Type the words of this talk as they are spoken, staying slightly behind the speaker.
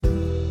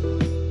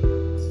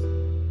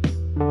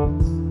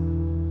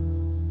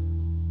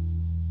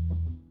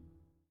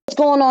What's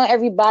going on,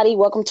 everybody?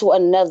 Welcome to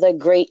another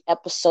great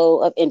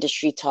episode of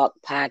Industry Talk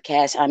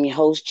Podcast. I'm your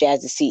host,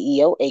 Jazz, the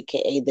CEO,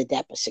 aka the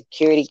Dapper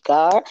Security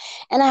Guard,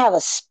 and I have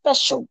a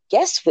special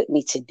guest with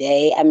me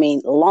today.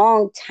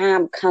 Long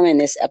time coming.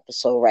 This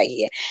episode right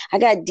here. I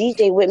got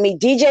DJ with me.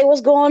 DJ, what's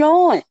going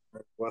on?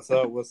 What's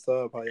up? What's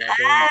up? How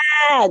y'all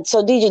doing?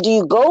 So DJ, do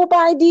you go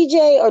by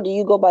DJ or do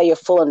you go by your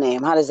full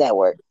name? How does that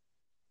work?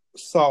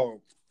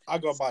 So I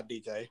go by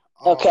DJ.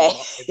 Okay.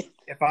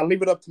 If I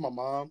leave it up to my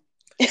mom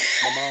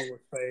would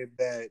say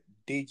that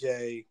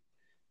DJ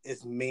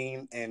is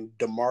mean and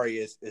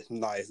Demarius is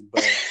nice.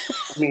 But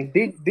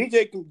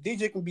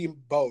DJ can be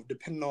both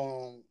depending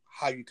on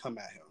how you come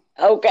at him.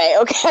 Okay.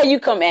 You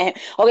come at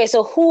him. Okay,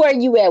 so who are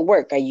you at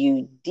work? Are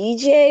you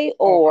DJ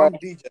Oh, or I'm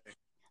DJ.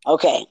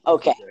 Okay. I'm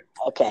DJ.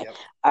 Yep.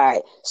 All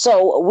right.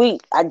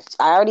 So I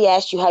already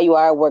asked you how you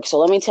are at work. So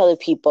let me tell the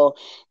people: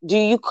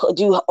 do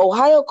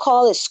Ohio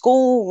call it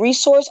school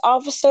resource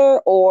officer,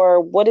 or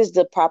what is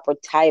the proper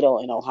title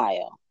in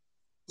Ohio?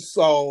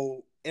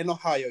 So in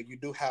Ohio, you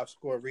do have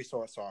school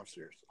resource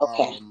officers.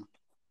 Okay.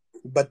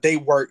 But they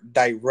work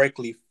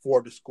directly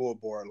for the school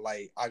board.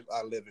 Like I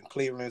live in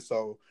Cleveland,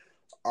 so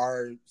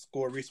our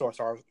school resource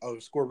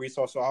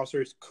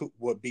officers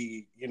would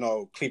be,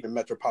 Cleveland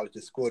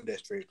Metropolitan School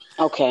District.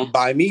 Okay.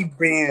 By me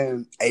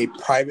being a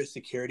private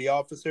security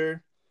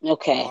officer,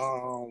 Okay.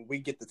 we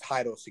get the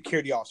title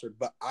security officer,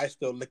 but I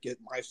still look at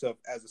myself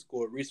as a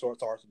school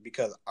resource officer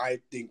because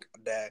I think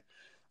that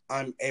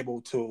I'm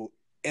able to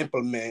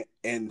implement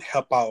and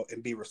help out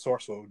and be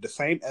resourceful, the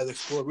same as a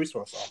school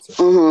resource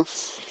officer.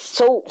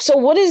 Mm-hmm. So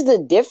what is the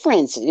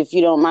difference, if you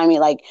don't mind me?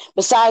 Like,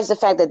 besides the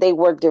fact that they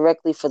work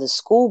directly for the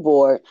school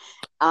board,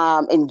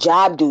 in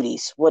job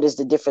duties, what is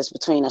the difference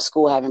between a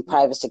school having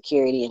private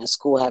security and a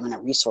school having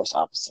a resource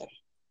officer?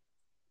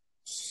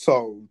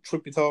 So,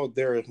 truth be told,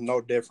 there is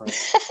no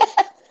difference.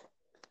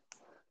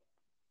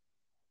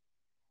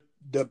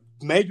 The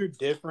major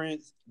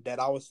difference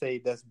that I would say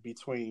that's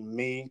between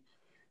me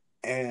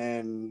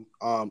and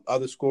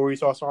other school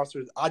resource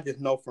officers, I just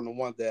know from the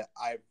ones that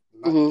I've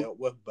not dealt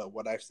with, but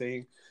what I've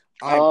seen,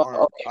 I'm armed.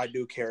 Okay. I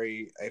do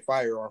carry a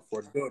firearm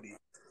for duty.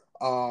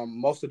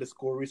 Most of the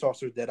school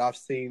resources that I've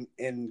seen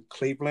in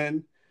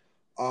Cleveland,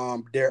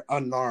 they're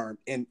unarmed,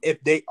 and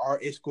if they are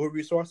a school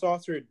resource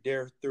officer,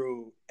 they're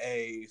through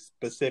a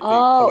specific.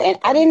 Oh, and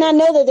I did not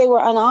know that they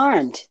were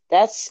unarmed.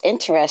 That's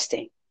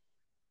interesting.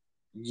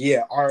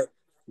 Yeah, our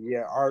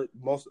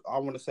most. I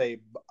want to say,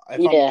 I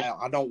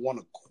don't want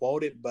to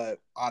quote it, but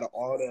out of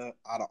all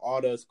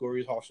the school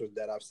resources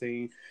that I've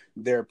seen,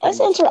 they're pretty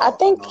much interesting. I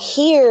think unarmed.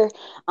 here,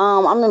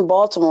 I'm in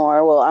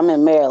Baltimore. Well, I'm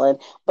in Maryland,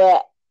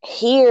 but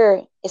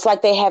here it's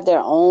like they have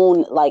their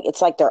own, like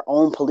it's like their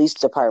own police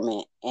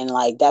department, and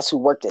like that's who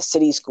worked at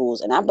city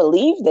schools. And I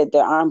believe that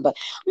they're armed, but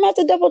I'm gonna have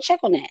to double check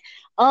on that.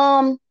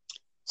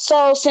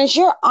 So since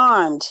you're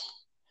armed,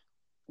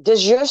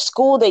 does your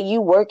school that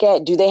you work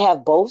at, do they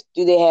have both?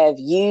 Do they have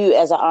you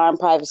as an armed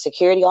private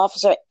security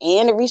officer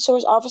and a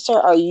resource officer?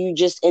 Or are you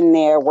just in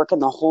there working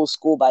the whole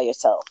school by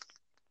yourself?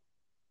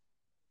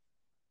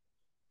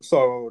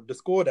 So the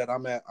school that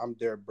I'm at, I'm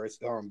there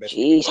basically.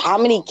 Jeez, how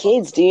many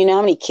kids? Do you know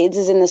how many kids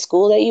is in the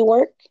school that you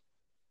work?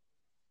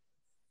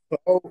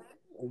 So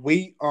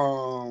we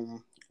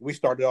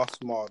started off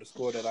small. The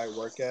school that I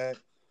work at,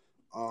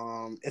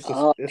 it's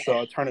an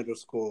alternative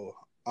school.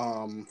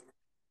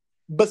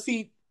 But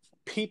see,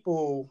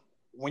 people,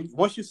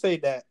 once you say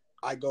that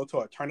I go to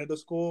alternative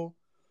school,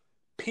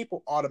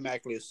 people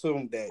automatically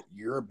assume that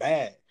you're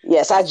bad.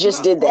 Yes, I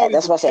just did that.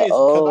 That's why I said,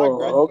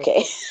 "Oh,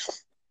 okay."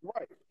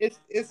 Right.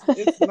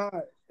 It's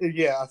not.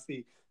 Yeah, I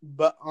see.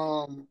 But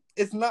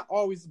it's not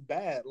always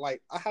bad.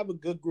 Like I have a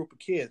good group of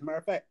kids. Matter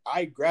of fact,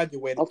 I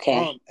graduated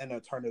from an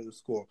alternative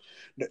school.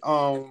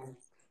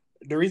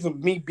 The reason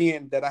me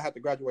being that I had to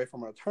graduate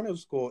from an alternative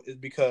school is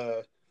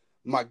because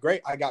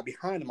I got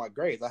behind in my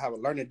grades. I have a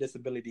learning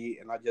disability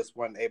and I just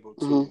wasn't able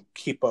to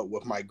keep up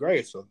with my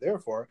grades. So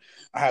therefore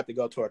I had to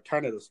go to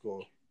alternative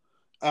school.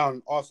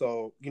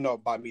 Also,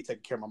 by me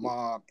taking care of my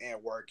mom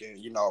and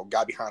working,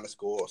 got behind the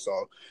school.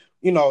 So,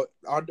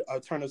 our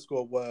alternative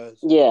school was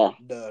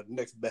the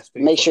next best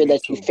thing. Make sure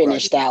that you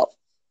finished out.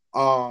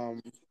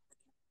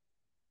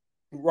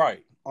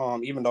 Right.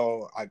 Even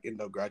though I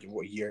ended up graduating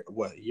a year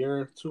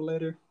or two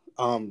later.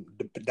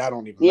 That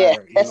don't even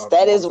matter. Yes,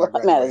 that is what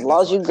matters. As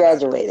long as you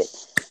graduated.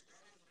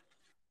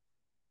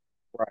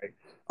 Right.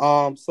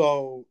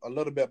 So a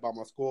little bit about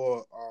my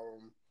school.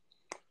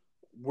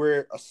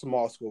 We're a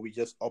small school. We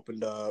just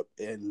opened up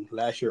in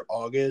last year,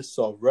 August.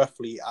 So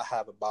roughly I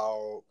have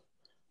about,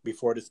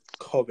 before this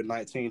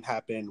COVID-19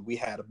 happened, we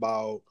had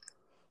about,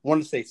 I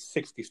want to say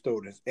 60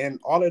 students. And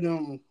all of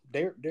them,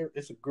 it's a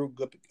it's a good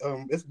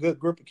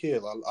group of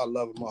kids. I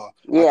love them all.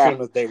 Yeah. I feel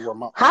that they were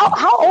my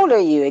How old are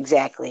you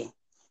exactly?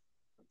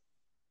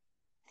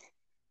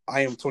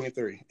 I am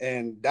 23,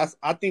 and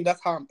I think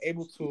that's how I'm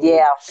able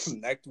to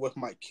connect with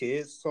my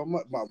kids so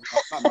much. Not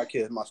my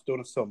kids, my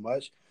students so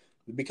much,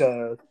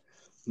 because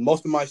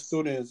most of my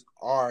students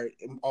are.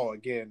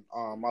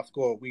 My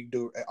school we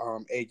do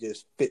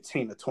ages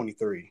 15 to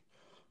 23.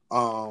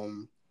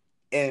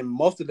 And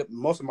most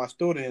of my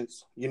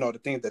students, you know, the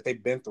things that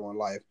they've been through in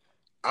life,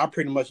 I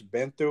pretty much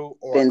been through,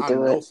 or I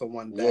know it.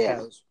 someone that Yeah.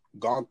 has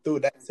gone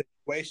through that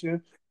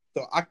situation.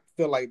 So I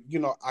feel like, you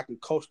know, I can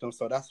coach them.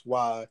 So that's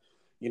why,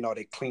 you know,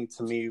 they cling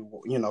to me,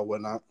 you know,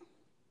 whatnot.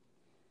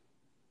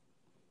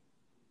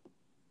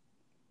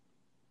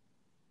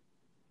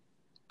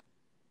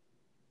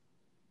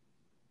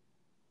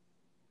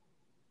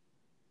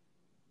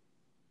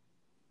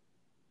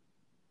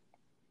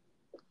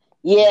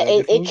 Yeah,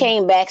 it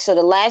came back. So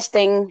the last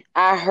thing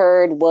I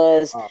heard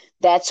was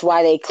that's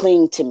why they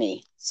cling to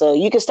me. So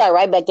you can start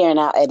right back there and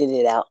I'll edit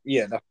it out.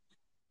 Yeah.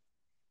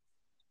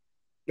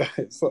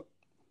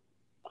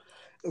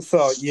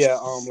 So yeah,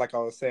 like I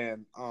was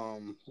saying,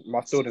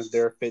 my students,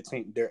 their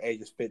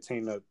age is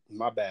 15 to,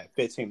 my bad,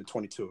 15 to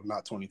 22,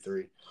 not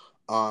 23.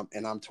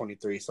 And I'm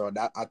 23, so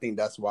that, I think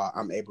that's why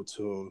I'm able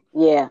to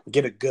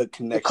get a good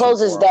connection. It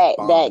closes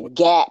that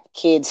gap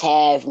kids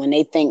have when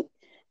they think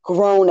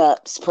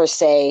grown-ups per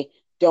se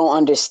don't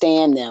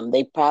understand them.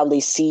 They probably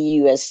see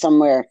you as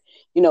somewhere,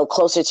 you know,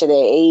 closer to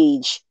their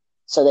age,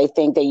 so they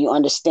think that you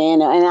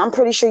understand them, and I'm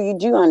pretty sure you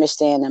do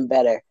understand them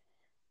better.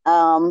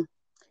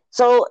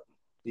 So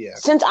yeah.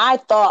 Since I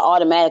thought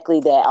automatically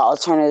that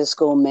alternative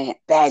school meant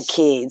bad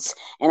kids,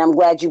 and I'm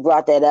glad you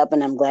brought that up,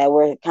 and I'm glad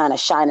we're kind of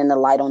shining the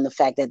light on the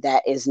fact that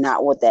that is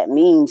not what that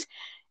means.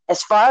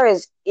 As far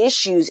as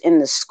issues in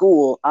the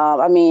school,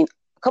 I mean,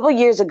 a couple of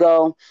years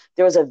ago,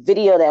 there was a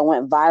video that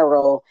went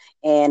viral,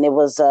 and it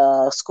was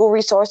a school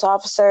resource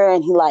officer,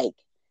 and he like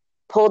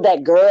pulled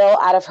that girl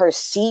out of her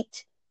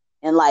seat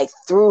and like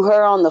threw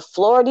her on the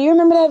floor. Do you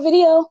remember that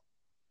video?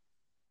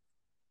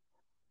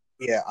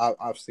 Yeah,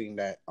 I've seen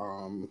that.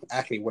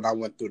 Actually, when I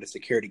went through the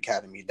security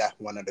academy, that's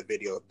one of the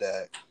videos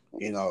that,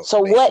 you know. So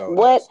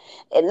what?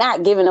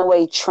 Not giving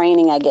away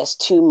training, I guess,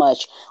 too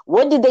much.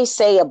 What did they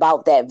say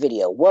about that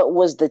video? What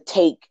was the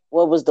take?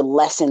 What was the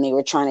lesson they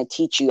were trying to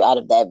teach you out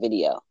of that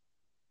video?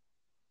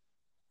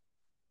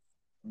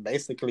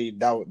 Basically,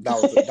 that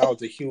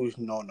was a huge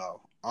no.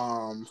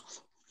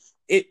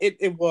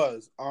 It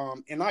was.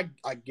 And I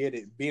get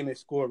it. Being a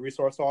school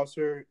resource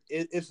officer,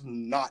 it's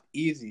not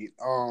easy.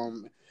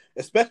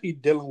 Especially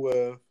dealing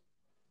with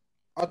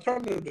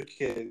alternative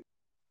kids.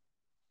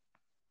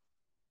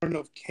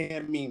 Alternative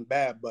can mean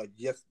bad, but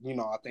yes, you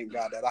know, I thank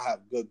God that I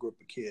have a good group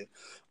of kids.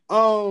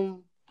 To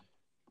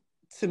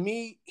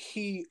me,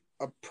 he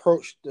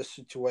approached the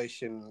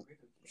situation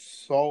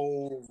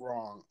so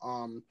wrong.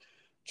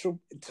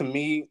 To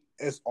me,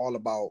 it's all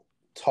about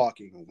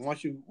talking.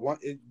 Once you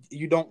want it,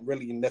 you don't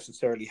really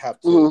necessarily have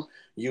to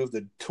use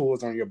the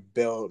tools on your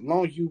belt. As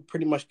long as you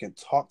pretty much can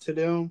talk to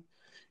them,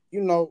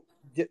 you know,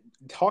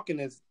 talking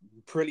is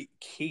pretty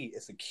key.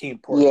 It's a key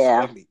importance,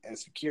 especially in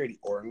security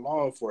or in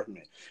law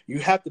enforcement. You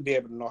have to be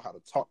able to know how to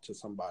talk to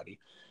somebody.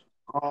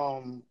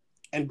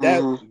 And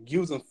that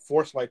using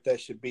force like that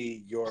should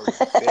be your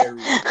very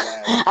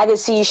last. I can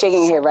see you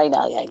shaking your head right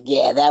now. Like,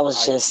 yeah, that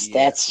was just,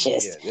 that's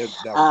just.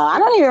 I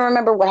don't even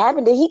remember what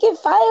happened. Did he get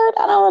fired?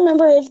 I don't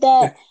remember if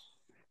that.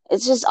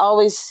 It's just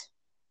always.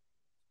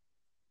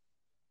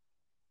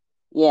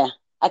 Yeah,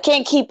 I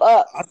can't keep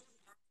up.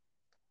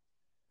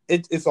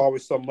 It's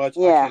always so much.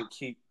 I can't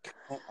keep.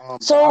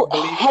 So,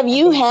 have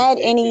you had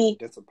any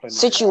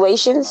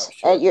situations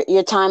at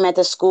your time at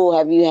the school?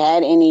 Have you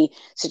had any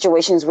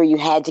situations where you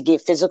had to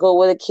get physical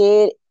with a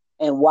kid,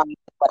 and why?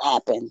 What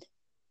happened?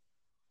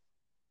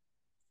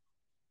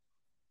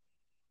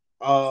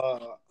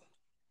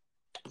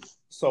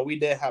 So we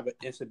did have an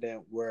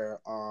incident where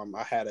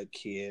I had a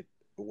kid,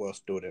 well,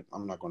 student.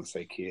 I'm not going to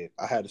say kid.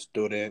 I had a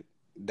student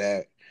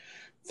that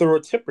through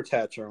a temper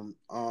tantrum,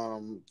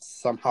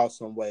 somehow,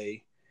 some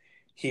way,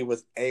 he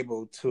was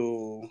able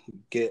to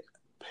get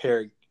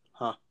pair.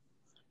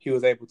 He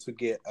was able to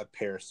get a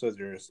pair of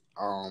scissors.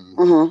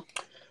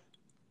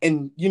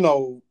 And you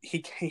know, he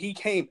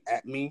came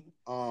at me.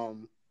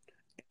 You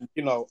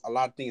know, a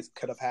lot of things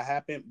could have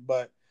happened,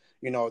 but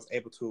you know, I was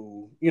able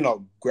to, you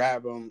know,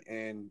 grab him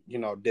and, you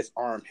know,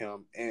 disarm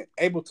him and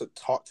able to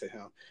talk to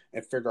him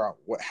and figure out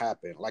what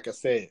happened. Like I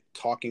said,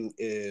 talking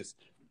is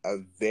a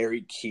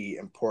very key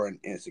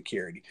important in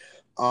security.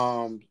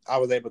 I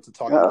was able to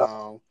talk him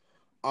down.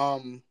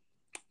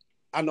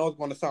 I know it's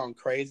going to sound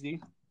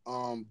crazy,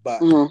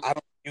 but I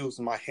don't use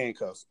my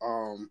handcuffs.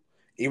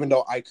 Even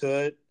though I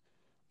could,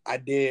 I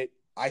did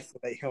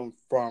isolate him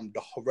from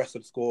the rest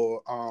of the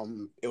school.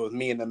 It was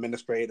me and the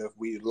administrative.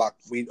 We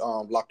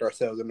locked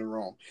ourselves in the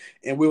room,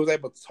 and we was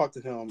able to talk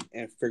to him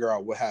and figure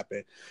out what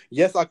happened.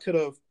 Yes, I could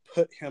have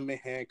put him in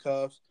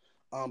handcuffs,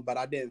 but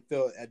I didn't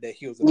feel that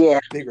he was a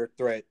bigger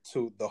threat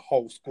to the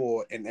whole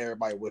school, and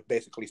everybody was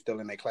basically still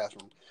in their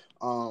classroom.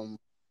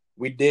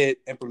 We did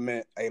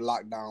implement a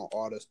lockdown.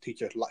 All the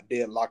teachers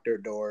did lock their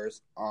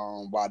doors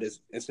while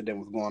this incident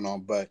was going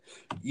on. But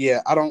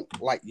yeah, I don't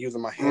like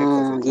using my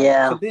handcuffs.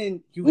 So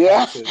then you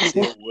have to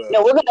deal with.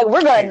 No,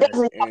 we're gonna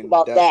definitely talk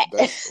about that.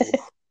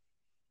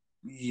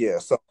 Yeah,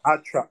 so I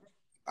try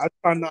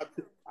not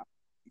to.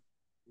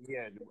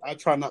 Yeah, I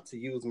try not to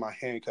use my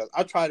handcuffs.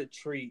 I try to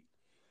treat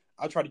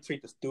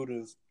the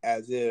students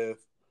as if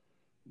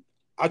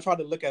I try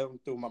to look at them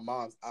through my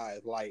mom's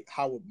eyes. Like,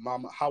 how would my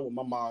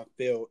mom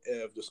feel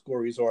if the school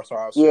resource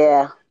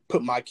officer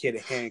put my kid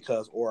in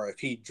handcuffs, or if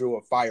he drew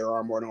a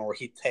firearm on him, or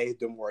he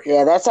tased him, or hit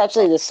him? That's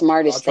actually the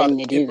smartest thing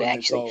to do,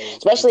 actually,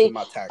 especially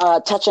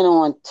touching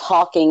on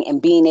talking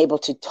and being able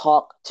to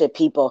talk to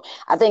people.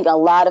 I think a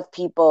lot of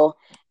people,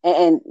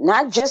 and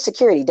not just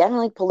security,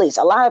 definitely police,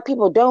 a lot of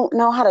people don't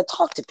know how to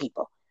talk to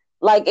people.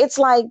 Like, it's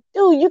like,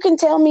 dude, you can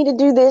tell me to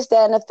do this,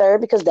 that, and the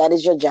third because that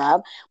is your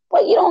job,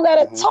 but you don't got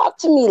to talk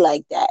to me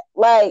like that.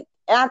 Like,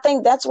 and I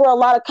think that's where a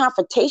lot of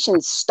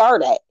confrontations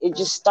start at. It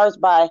just starts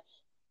by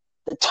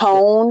the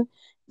tone,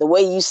 the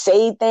way you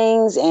say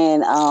things,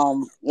 and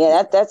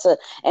that's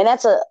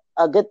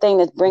a good thing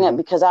to bring up,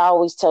 because I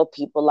always tell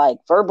people, like,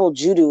 verbal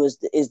judo is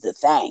the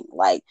thing.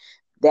 Like,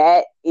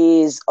 that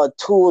is a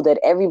tool that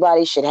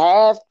everybody should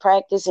have,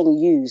 practice, and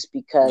use,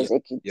 because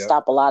it can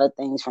stop a lot of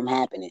things from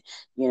happening,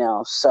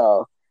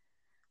 so,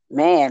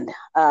 man,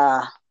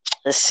 the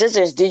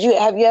scissors,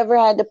 have you ever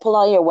had to pull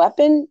out your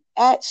weapon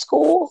at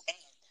school?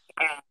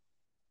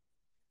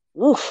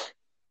 Oof.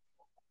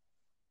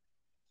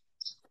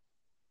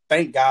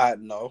 Thank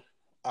God, no.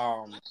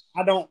 I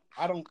don't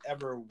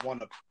ever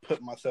want to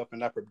put myself in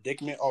that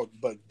predicament. Oh,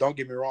 but don't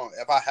get me wrong.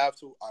 If I have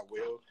to, I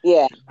will.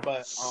 Yeah.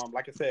 But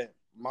like I said,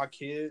 my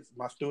kids,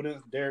 my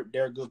students, they're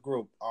a good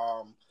group.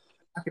 I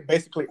can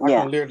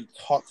literally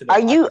talk to them.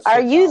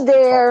 Are you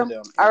there?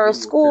 Are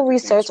school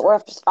research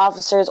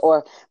officers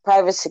or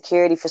private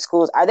security for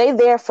schools, are they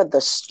there for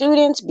the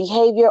students'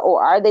 behavior,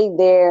 or are they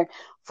there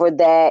for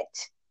that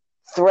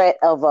threat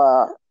of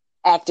a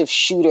active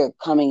shooter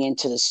coming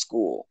into the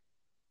school?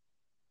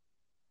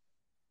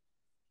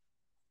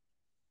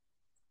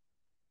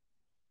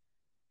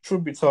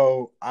 Truth be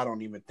told, I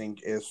don't even think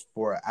it's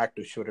for an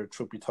active shooter.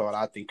 Truth be told,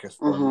 I think it's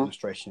for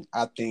administration.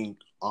 I think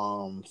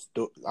I'm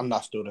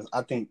not students.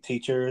 I think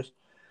teachers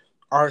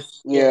are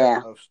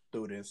scared of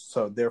students,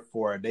 so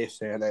therefore they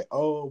say that,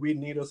 oh, we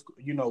need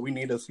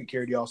a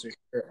security officer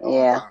here.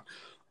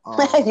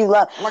 You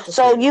love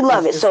you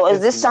love it. So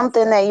is this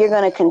something that you're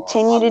going to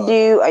continue to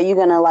do? Are you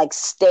going to, like,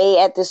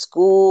 stay at the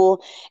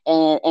school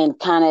and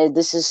kind of,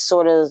 this is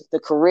sort of the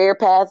career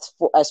path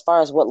as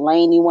far as what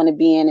lane you want to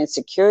be in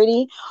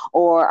security,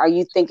 or are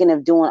you thinking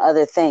of doing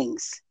other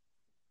things?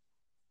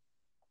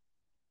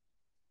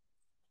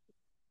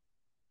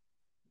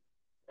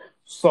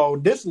 So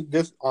this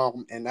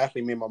and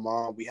actually me and my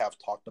mom, we have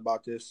talked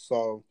about this.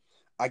 So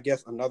I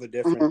guess another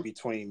difference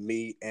between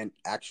me and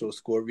actual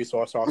school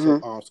resource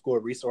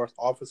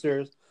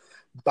officers,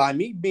 by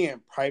me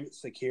being private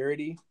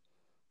security,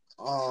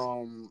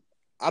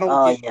 I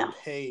don't get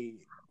paid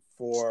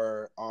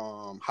for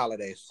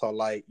holidays. So,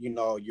 like,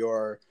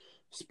 your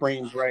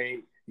spring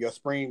break,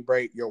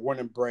 your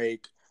winter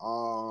break,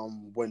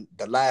 when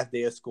the last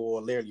day of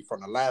school, literally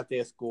from the last day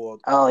of school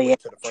to the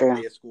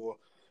first day of school,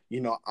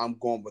 I'm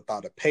going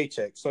without a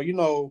paycheck. So,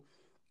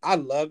 I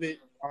love it.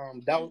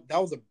 That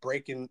was a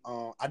breaking.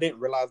 I didn't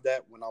realize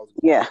that when I was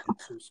going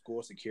into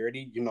school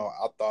security.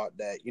 I thought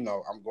that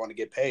I'm going to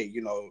get paid.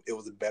 It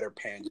was a better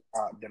paying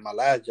job than my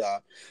last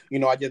job.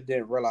 I just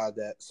didn't realize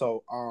that.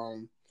 So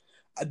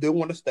I do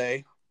want to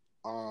stay.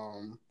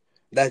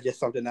 That's just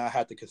something that I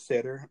have to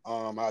consider.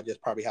 I'll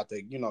just probably have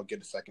to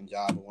get a second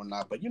job and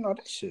whatnot. But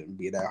that shouldn't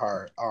be that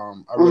hard. I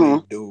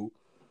really do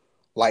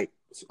like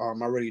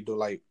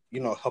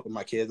helping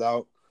my kids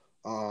out.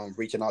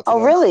 Reaching out to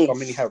them. Really? So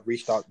many have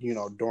reached out,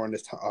 during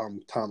this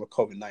time of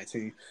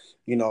COVID-19.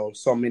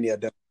 So many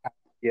of them,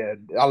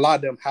 a lot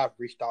of them have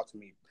reached out to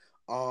me.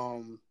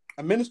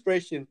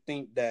 Administration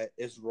think that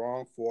it's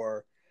wrong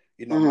for,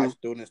 my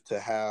students to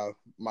have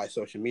my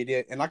social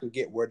media, and I can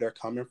get where they're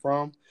coming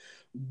from.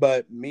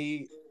 But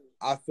me,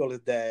 I feel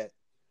is that,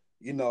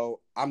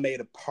 I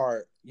made a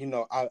part,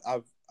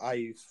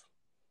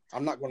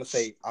 I'm not going to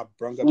say I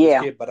brung up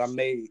this kid, but I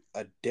made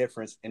a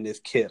difference in this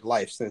kid's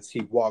life since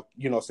he walked,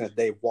 since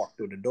they walked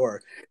through the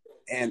door.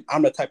 And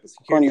I'm the type of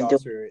security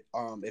officer.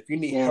 If you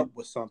need help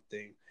with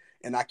something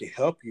and I can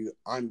help you,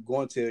 I'm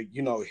going to,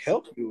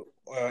 help you.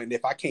 And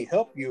if I can't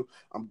help you,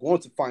 I'm going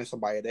to find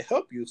somebody to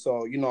help you.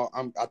 So,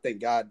 I thank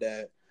God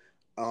that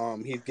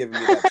he's given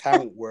me that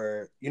talent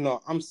where,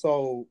 I'm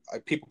so,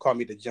 people call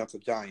me the gentle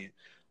giant.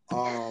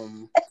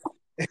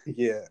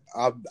 Yeah,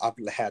 I've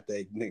had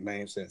that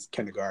nickname since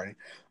kindergarten.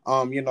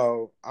 I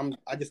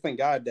just thank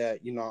God that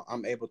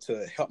I'm able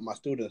to help my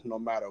students no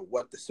matter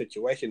what the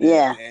situation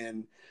is.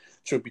 And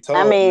truth be told,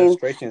 I mean,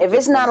 if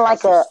it's not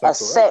like a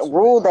set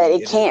rule that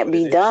it can't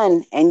be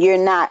done, and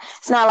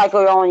it's not like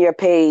you're on your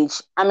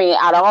page. I mean,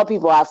 out of all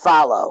people I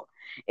follow,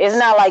 it's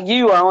not like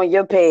you are on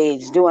your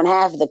page doing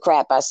half of the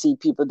crap I see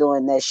people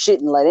doing that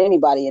shouldn't let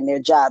anybody in their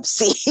job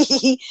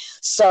see.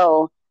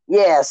 So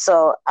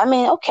I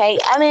mean, okay,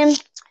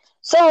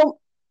 so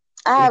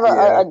I have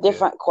a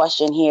different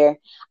question here.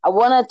 I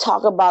want to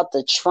talk about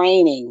the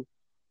training.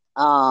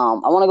 I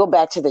want to go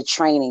back to the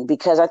training,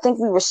 because I think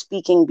we were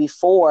speaking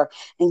before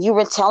and you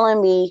were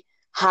telling me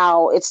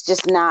how it's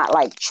just not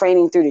like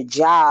training through the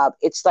job.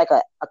 It's like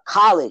a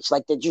college,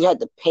 like that you had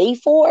to pay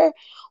for,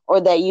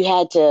 or that you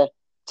had to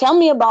tell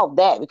me about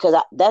that,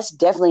 because that's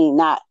definitely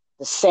not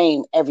the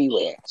same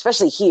everywhere,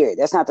 especially here.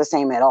 That's not the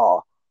same at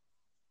all.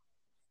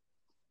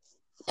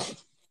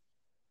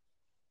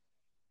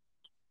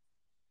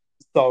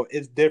 So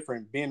it's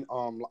different. Being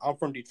I'm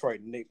from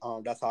Detroit.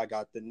 That's how I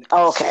got the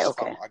okay, that's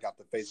okay. how I got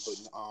the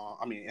Facebook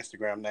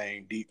Instagram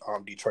name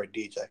Detroit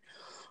DJ.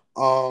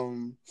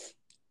 Um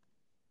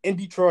in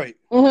Detroit.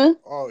 Mm-hmm.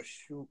 Oh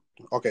shoot.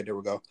 Okay, there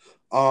we go.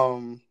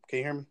 Can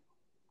you hear me?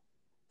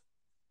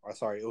 Oh,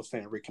 sorry, it was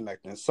saying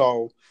reconnecting.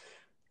 So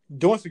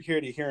doing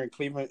security here in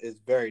Cleveland is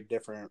very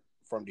different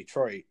from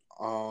Detroit.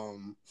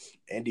 In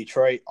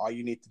Detroit, all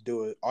you need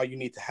to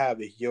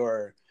have is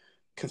your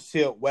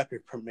concealed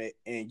weapon permit,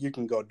 and you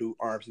can go do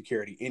armed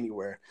security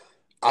anywhere.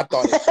 I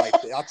thought it was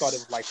like that. I thought it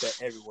was like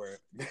that everywhere.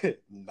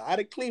 Not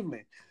in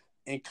Cleveland.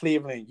 In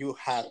Cleveland, you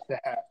have to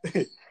have.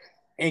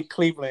 In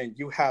Cleveland,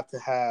 you have to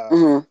have.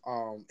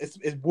 It's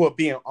well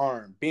being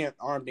armed in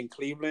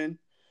Cleveland.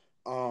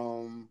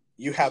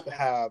 You have to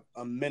have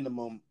a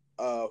minimum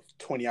of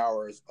 20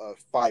 hours of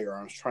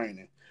firearms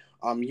training.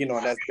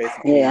 That's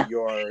basically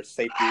your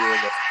safety rules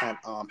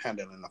of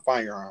handling a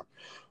firearm.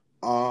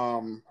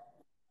 Um,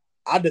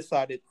 I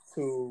decided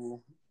to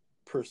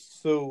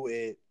pursue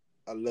it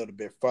a little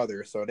bit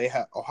further. So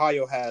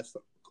Ohio has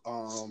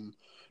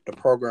the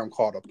program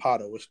called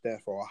OPATA, which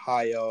stands for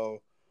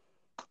Ohio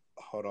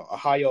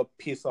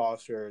Peace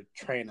Officer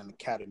Training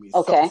Academy,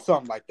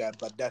 something like that.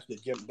 But that's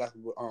that's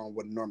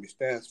what it normally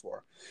stands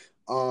for.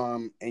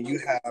 And you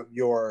have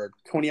your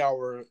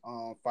 20-hour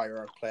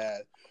firearms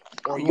class,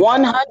 or you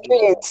have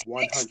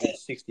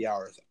 160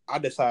 hours. I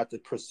decided to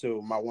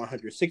pursue my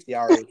 160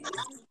 hours.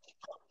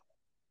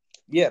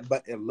 Yeah,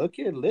 but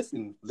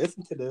listen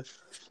to this.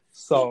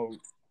 So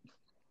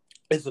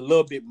it's a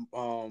little bit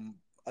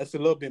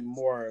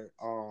more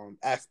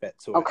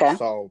aspect to it. Okay.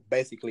 So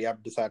basically,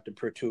 I've decided to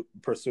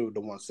pursue the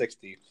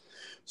 160.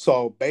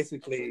 So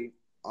basically,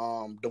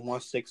 the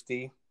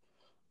 160,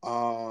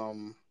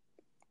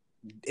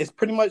 it's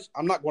pretty much.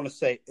 I'm not going to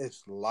say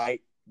it's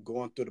like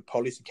going through the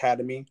police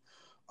academy,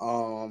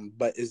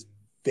 but it's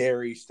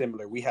very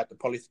similar. We had the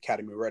police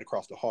academy right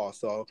across the hall,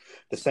 so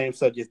the same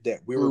subject that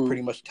we were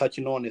pretty much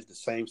touching on is the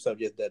same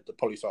subject that the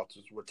police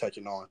officers were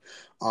touching on,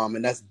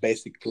 and that's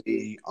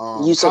basically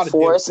use of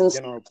force and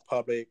general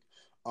public.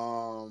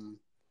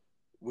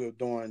 We're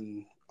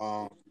doing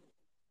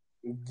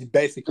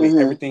basically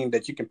everything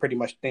that you can pretty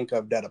much think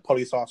of that a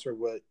police officer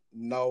would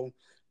know.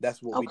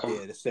 That's what we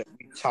did. Except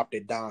we chopped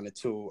it down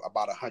into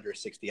about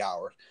 160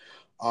 hours.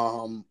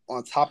 On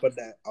top of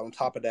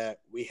that,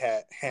 we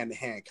had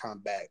hand-to-hand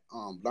combat,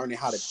 learning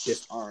how to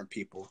disarm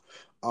people.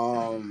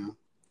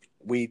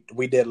 We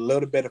did a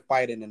little bit of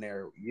fighting in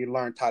there. You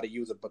learned how to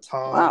use a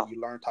baton. Wow. You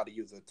learned how to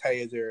use a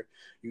taser.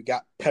 You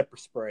got pepper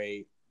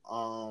spray.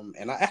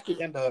 And I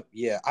actually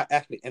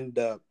ended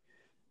up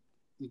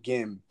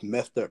getting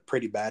messed up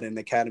pretty bad in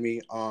the academy.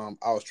 I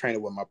was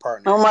training with my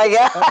partner. Oh my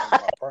God.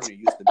 My partner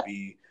used to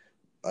be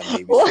a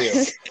Navy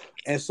SEAL.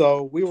 And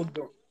so we were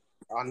doing,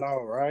 I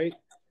know, right?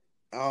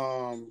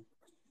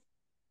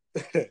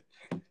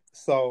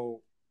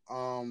 So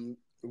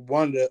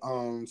one of the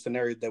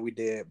scenarios that we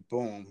did,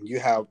 boom, you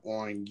have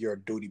on your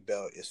duty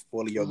belt is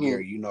full of your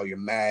gear, your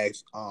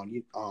mags,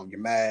 your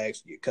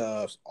mags, your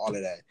cuffs, all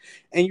of that.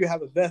 And you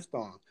have a vest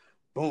on.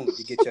 Boom,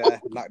 you get your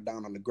ass knocked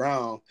down on the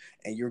ground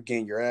and you're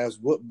getting your ass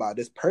whooped by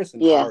this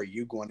person. How are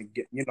you going to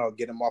get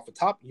them off the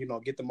top,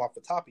 get them off the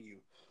top of you?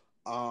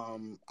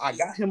 I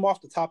got him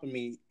off the top of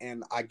me,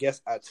 and I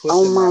guess I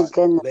twisted my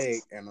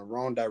leg in the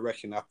wrong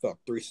direction. I felt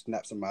 3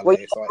 snaps in my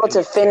leg. So you able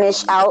to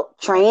finish out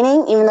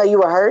training, even though you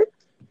were hurt?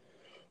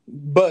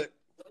 But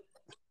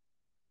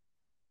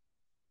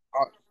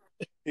I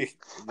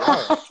finished.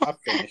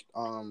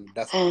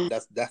 That's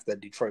the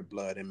Detroit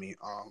blood in me.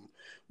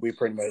 We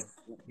pretty much,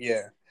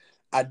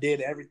 I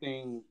did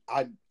everything.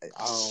 I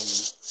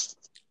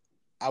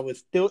was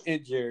still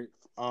injured.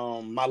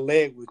 My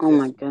leg was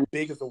just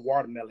big as a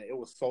watermelon. It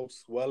was so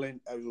swollen.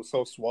 It was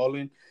so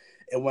swollen.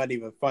 It wasn't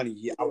even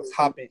funny. I was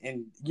hopping,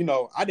 and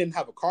I didn't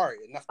have a car.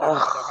 And that's why I don't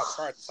have a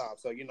car at the time.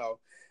 So at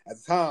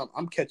the time,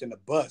 I'm catching the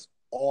bus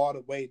all the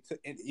way to,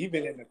 and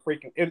even in the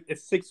freaking,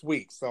 it's 6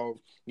 weeks. So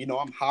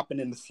I'm hopping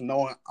in the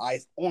snow and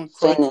ice on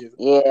crutches,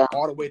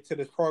 all the way to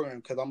this program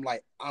because I'm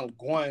like, I'm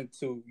going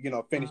to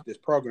finish this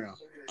program.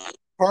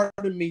 Part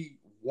of me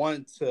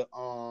wanted to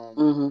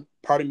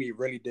part of me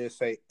really did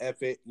say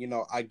F it,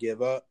 I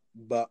give up,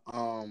 but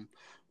I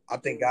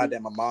thank God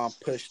that my mom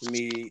pushed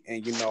me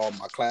and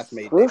my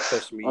classmates they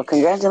pushed me. Well,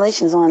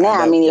 congratulations on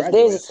that. I mean,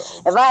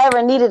 if I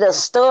ever needed a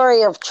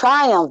story of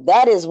triumph,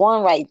 that is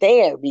one right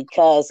there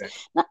because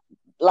that's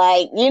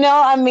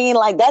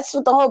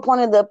what the whole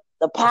point of the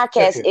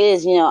podcast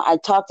is. I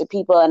talk to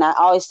people and I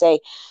always say,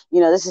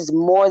 this is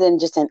more than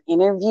just an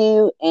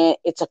interview, and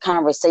it's a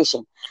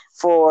conversation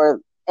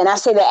and I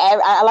say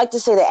I like to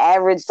say the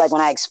average, like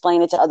when I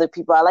explain it to other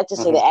people, I like to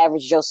say the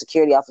average Joe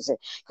security officer,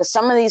 because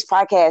some of these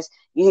podcasts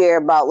you hear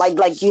about,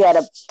 like you had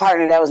a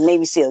partner that was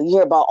Navy SEAL. You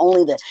hear about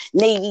only the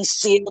Navy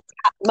SEAL,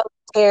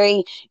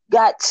 military,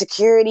 got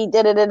security,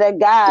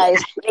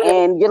 guys,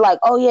 and you're like,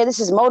 oh yeah, this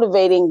is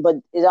motivating, but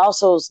it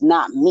also is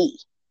not me.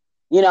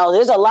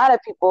 There's a lot of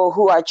people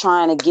who are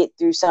trying to get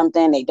through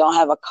something. They don't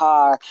have a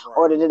car, right,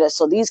 or da-da-da.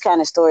 So these kind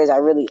of stories, I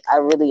really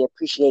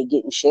appreciate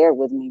getting shared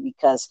with me,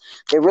 because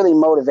they're really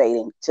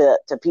motivating to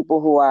people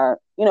who are,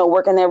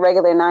 working their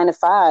regular 9 to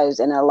 5s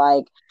and are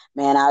like,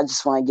 man, I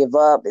just want to give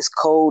up. It's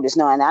cold. It's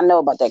snow. And I know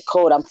about that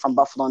cold. I'm from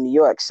Buffalo, New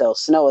York. So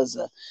snow is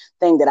a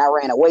thing that I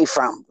ran away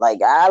from.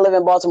 Like, I live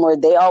in Baltimore.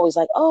 They always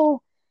like,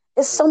 oh,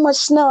 it's so much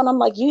snow. And I'm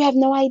like, you have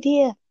no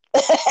idea.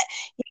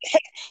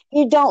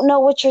 You don't know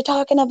what you're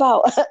talking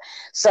about.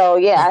 So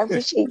yeah, I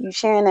appreciate you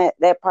sharing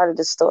that part of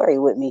the story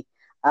with me.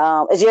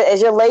 Is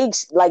your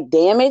legs like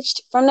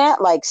damaged from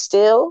that? Like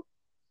still?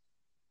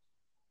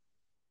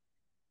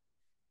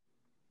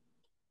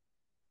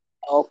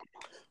 Okay.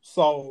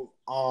 So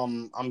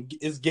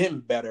it's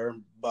getting better,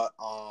 but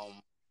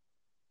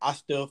I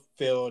still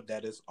feel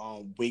that it's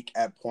weak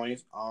at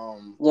points.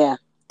 Yeah.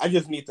 I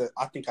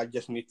think I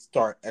just need to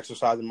start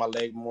exercising my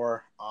leg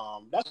more.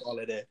 That's all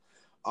it is.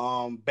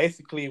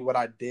 Basically what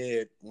I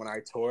did when I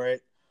tore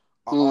it,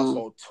 I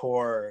also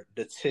tore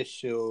the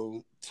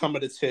tissue, some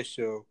of the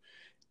tissue,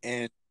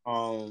 and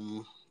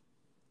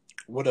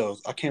what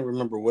else? I can't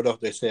remember what else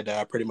they said that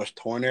I pretty much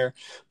torn there.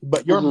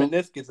 But your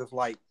meniscus is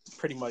like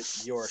pretty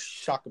much your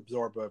shock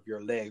absorber of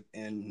your leg,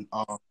 and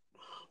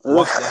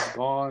once that's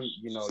gone,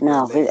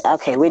 No, we're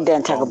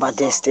done talking about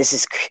this. Gone. This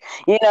is,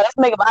 that's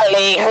making my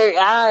leg hurt.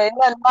 Ain't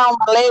nothing wrong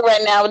with my leg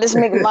right now, but this is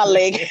making my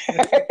leg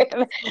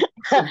hurt.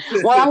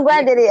 Well, I'm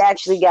glad that it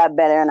actually got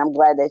better, and I'm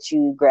glad that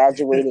you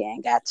graduated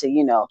and got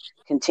to,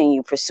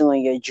 continue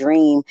pursuing your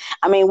dream.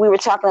 I mean, we were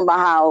talking about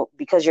how,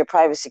 because you're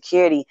private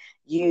security,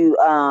 you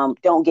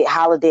don't get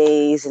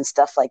holidays and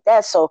stuff like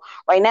that. So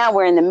right now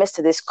we're in the midst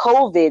of this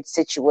COVID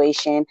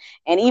situation,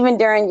 and even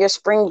during your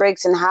spring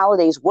breaks and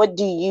holidays, what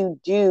do you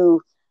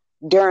do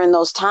during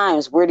those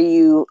times? Where do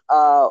you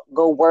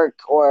go work,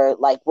 or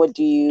like what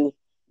do you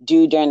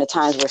do during the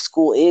times where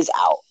school is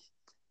out?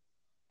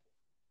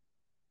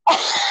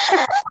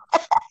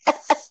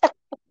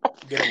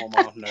 Get on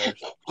my mom's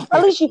nerves.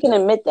 At least you can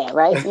admit that,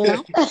 right?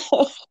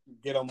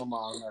 Get on my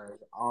mom's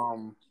nerves.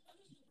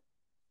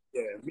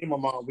 Yeah, me and my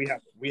mom,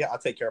 I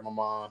take care of my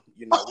mom.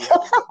 We have a good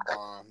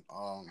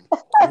bond.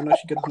 Even though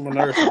she gets on my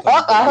nerves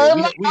sometimes,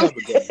 yeah, we have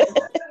a good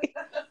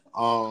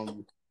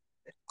bond.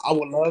 I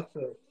would love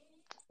to.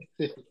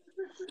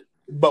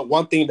 But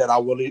one thing that I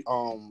really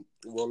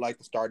would like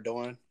to start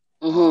doing,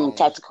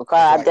 Tactical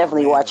Carl. I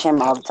definitely watch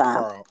him all the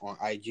time. Carl on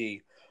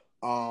IG.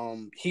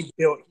 He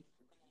built.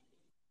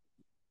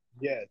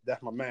 Yeah,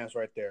 that's my man's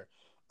right there.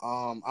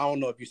 I don't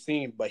know if you've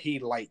seen, but he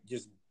like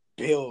just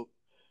built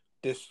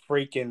this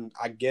freaking,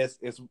 I guess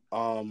it's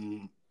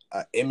an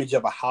image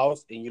of a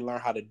house, and you learn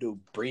how to do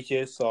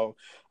breaches. So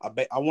I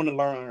want to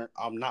learn.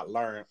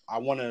 I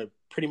want to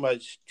pretty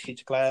much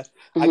teach a class.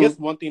 I guess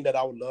one thing that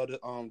I would love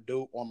to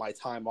do on my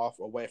time off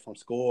away from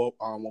school,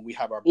 when we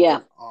have our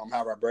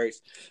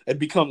breaks, it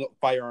becomes a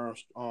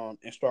firearms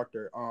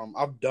instructor. I'm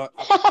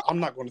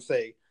not going to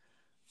say.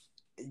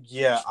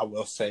 Yeah, I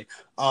will say.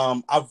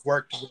 I've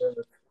worked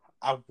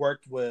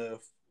with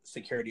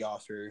security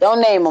officers.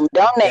 Don't name them.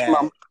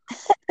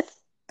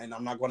 And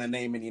I'm not going to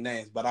name any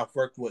names, but I've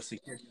worked with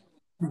security.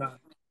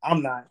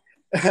 I'm not.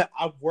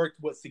 I've worked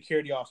with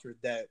security officers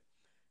that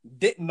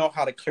didn't know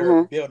how to clear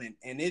a building,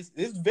 and it's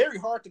very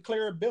hard to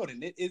clear a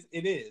building. It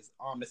is,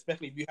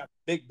 especially if you have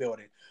a big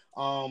building.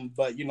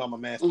 But my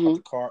man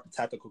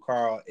Tactical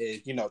Carl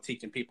is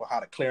teaching people how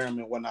to clear them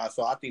and whatnot.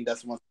 So I think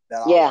that's one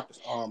that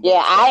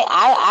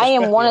I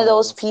am one of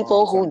those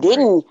people who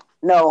didn't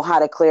know how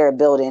to clear a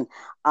building,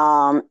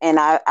 and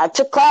I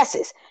took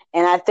classes,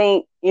 and I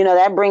think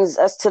that brings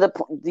us to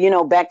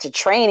the back to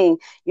training.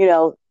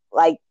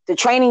 Like the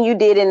training you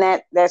did in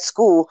that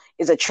school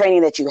is a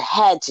training that you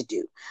had to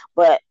do.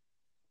 But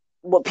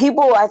what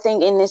people, I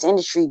think, in this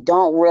industry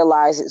don't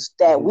realize is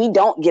that we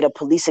don't get a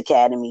police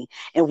academy,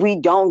 and we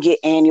don't get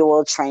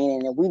annual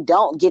training, and we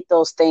don't get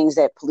those things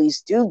that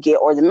police do get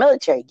or the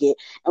military get.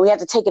 And we have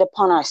to take it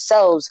upon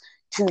ourselves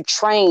to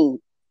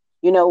train,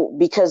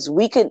 because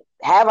we could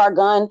have our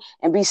gun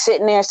and be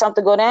sitting there,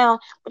 something go down.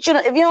 But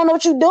if you don't know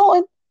what you're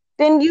doing,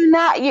 then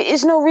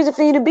it's no reason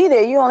for you to be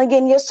there. You're only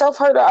getting yourself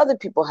hurt or other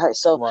people hurt.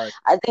 So right.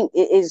 I think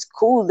it is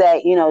cool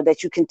that,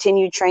 that you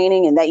continue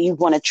training and that you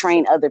want to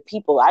train other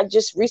people. I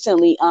just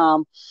recently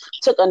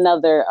took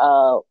another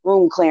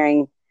building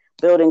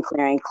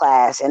clearing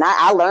class, and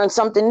I learned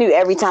something new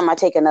every time I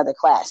take another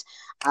class.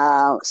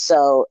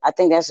 So I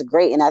think that's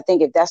great. And I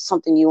think if that's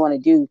something you want to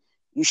do,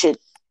 you should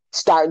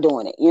start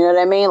doing it. You know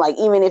what I mean? Like,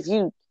 even if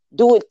you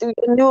do it through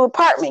your new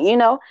apartment,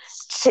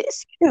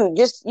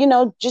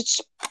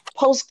 just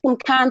post some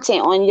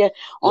content on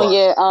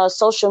your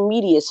social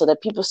media so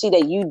that people see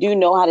that you do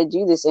know how to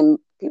do this, and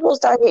people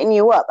start hitting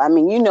you up. I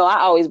mean, I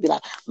always be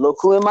like, look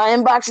who in my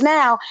inbox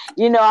now.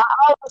 I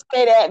always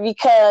say that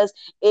because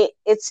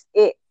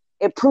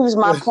it proves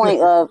my point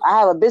of, I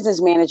have a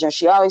business manager.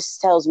 She always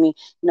tells me,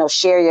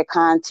 share your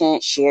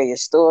content, share your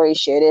story,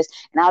 share this.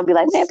 And I'll be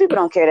like, man, people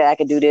don't care that I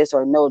can do this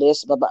or know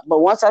this. But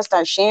once I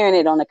start sharing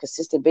it on a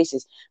consistent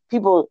basis,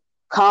 people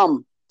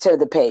come to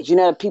the page. You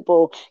know,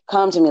 people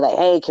come to me like,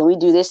 hey, can we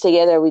do this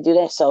together? Or we do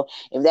that. So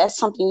if that's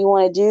something you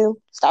want to do,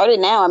 start it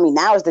now. I mean,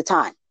 now is the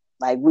time.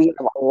 Like, we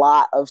have a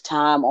lot of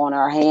time on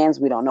our hands.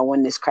 We don't know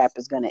when this crap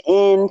is going to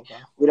end. Okay.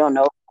 We don't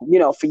know,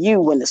 for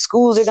you, when the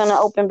schools are going to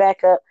open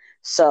back up.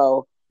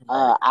 So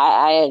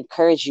I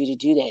encourage you to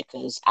do that,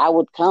 because I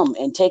would come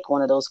and take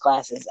one of those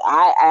classes.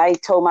 I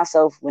told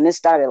myself when it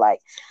started,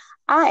 like,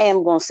 I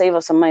am going to save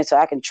up some money so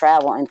I can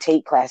travel and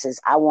take classes.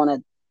 I want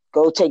to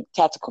go take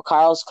Tactical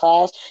Carl's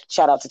class.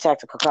 Shout out to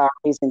Tactical Carl.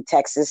 He's in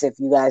Texas. If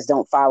you guys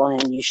don't follow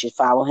him, you should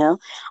follow him.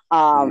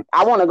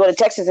 I want to go to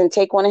Texas and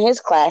take one of his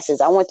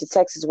classes. I went to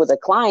Texas with a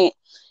client,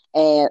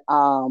 and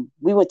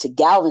we went to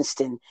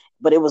Galveston,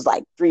 but it was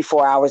like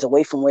 3-4 hours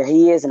away from where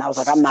he is. And I was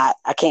like,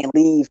 I can't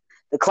leave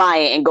the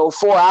client and go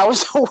 4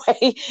 hours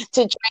away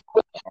to train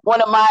with one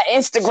of my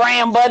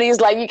Instagram buddies.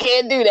 Like, you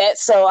can't do that.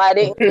 So I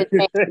didn't get a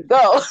chance to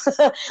go,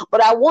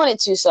 but I wanted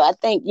to. So I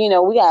think, we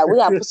got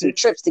to put some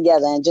trips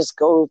together and just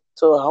go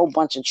to a whole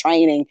bunch of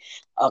training,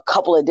 a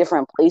couple of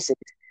different places.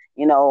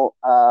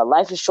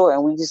 Life is short,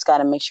 and we just got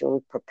to make sure we're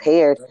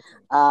prepared.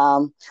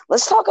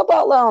 Let's talk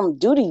about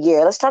duty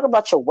gear. Let's talk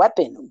about your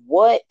weapon.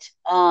 What,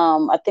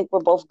 I think we're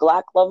both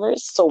Glock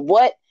lovers. So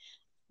what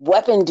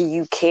weapon do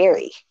you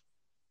carry?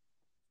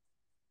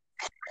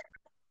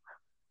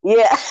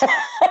 Yeah.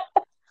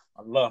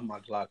 I love my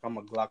Glock. I'm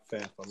a Glock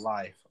fan for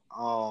life.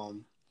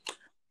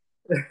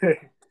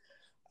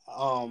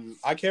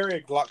 I carry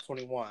a Glock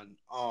 21.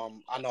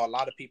 I know a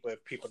lot of people,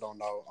 if people don't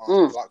know,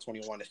 Glock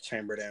 21 is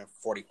chambered in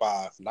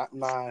 45, not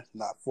 9,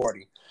 not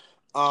 40.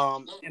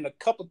 And a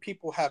couple of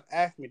people have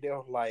asked me, they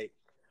were like,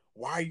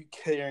 why are you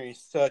carrying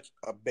such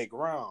a big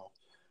round?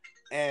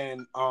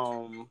 And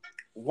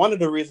one of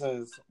the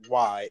reasons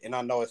why, and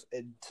I know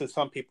to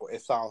some people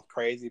it sounds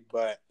crazy,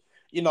 but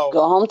go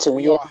home to.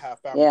 We all have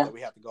families that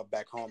we have to go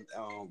back home,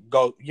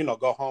 go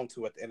home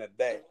to at the end of the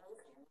day.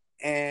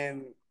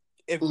 And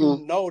if you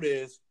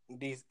notice,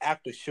 these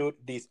active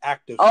shooters,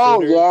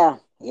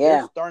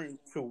 they're starting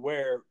to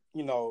wear,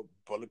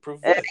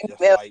 bulletproof vests,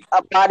 just like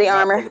a body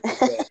armor.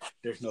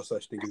 There's no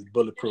such thing as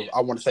bulletproof.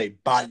 I want to say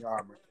body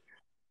armor.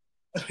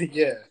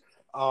 Yeah.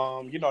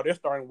 They're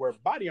starting to wear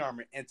body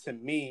armor, and to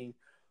me,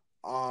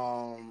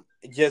 to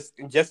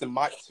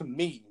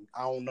me,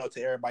 I don't know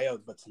to everybody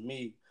else, but to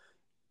me,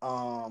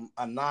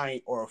 a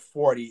 9 or a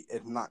 40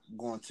 is not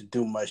going to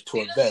do much to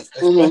a vest,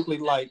 especially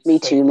like me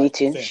too.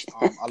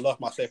 I love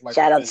my Safe Life.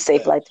 Shout out to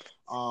Safe Life.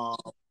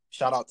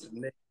 Shout out to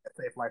Nick at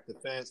Safe Life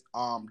Defense.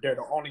 They're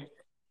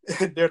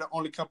the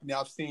only company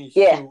I've seen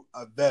shoot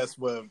a vest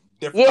with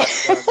different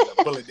types of guns, and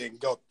the bullet didn't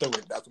go through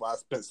it. That's why I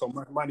spent so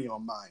much money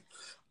on mine.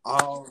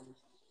 I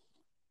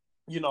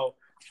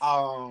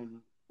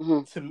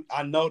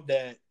know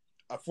that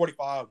a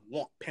 45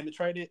 won't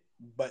penetrate it,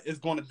 but it's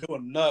going to do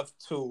enough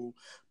to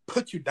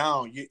put you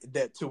down,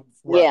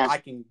 I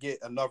can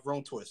get enough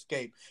room to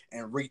escape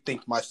and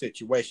rethink my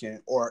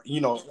situation, or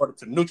in order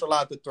to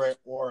neutralize the threat,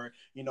 or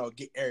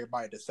get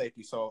everybody to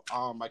safety. So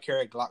I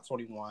carry a Glock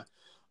 21.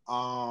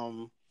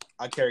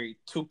 I carry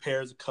 2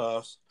 pairs of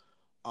cuffs.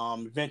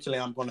 Eventually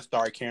I'm going to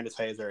start carrying the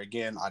taser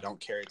again. I don't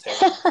carry a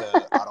taser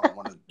because I don't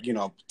want to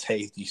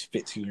tase these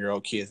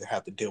 15-year-old kids that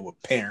have to deal with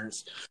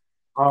parents.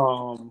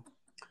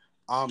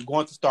 I'm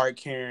going to start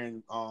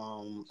carrying.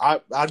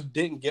 I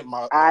didn't get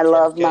my. I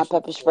love my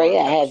pepper spray.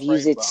 I have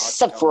used it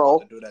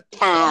several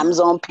times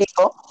on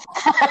people.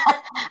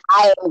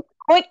 I am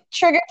quick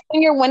trigger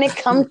finger when it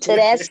comes to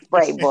that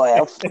spray,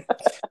 boy.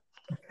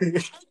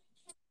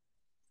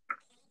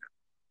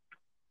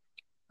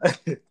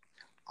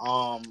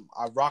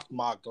 I rocked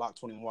my Glock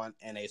 21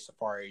 and a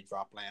Safari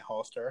Dropland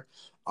holster.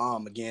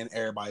 Again,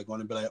 everybody's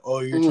going to be like, "Oh,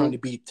 you're trying to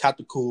be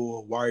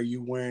tactical. Why are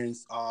you wearing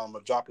a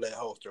Droplet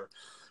holster?"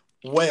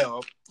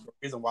 Well, the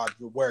reason why I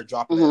wear a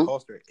Droplet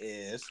holster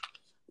is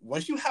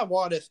once you have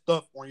all that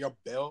stuff on your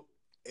belt,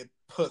 it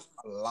puts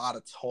a lot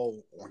of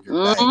toll on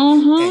your back.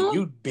 And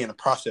you being a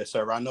process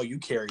server, I know you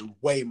carry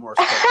way more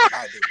stuff than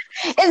I do.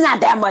 It's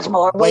not that much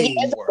more. Way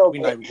more.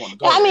 We're not even going to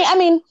go there.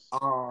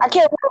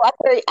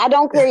 I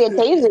don't carry a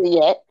taser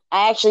yet.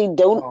 I actually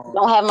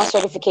don't have my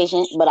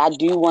certification, but I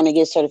do want to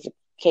get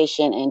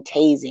certification in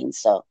tasing.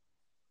 So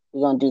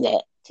we're gonna do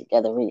that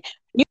together. You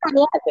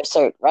already have your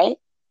cert, right?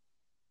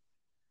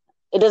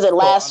 It doesn't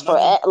last for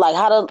like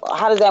how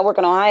does that work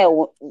in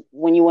Ohio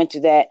when you went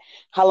to that?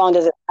 How long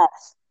does it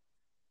last?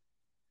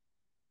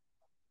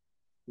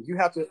 You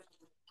have to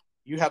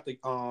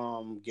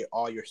get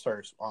all your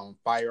certs on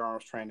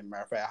firearms training.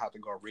 Matter of fact, I have to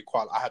go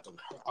I have to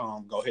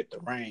go hit the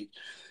range.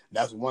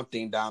 That's one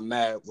thing that I'm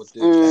mad with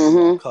this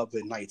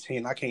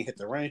COVID-19. I can't hit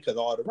the range because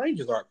all the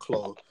ranges are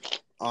closed.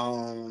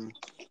 I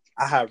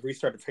have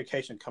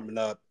recertification coming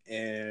up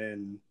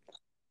in,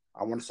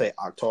 I want to say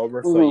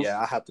October. So yeah,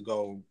 I have to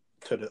go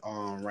to the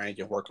range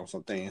and work on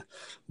something.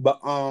 But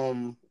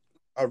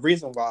a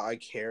reason why I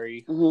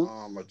carry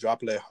a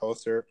Droplet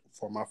holster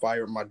for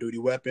my duty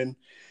weapon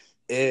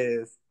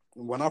is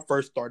when I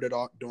first started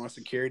off doing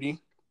security,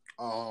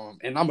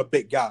 and I'm a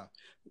big guy,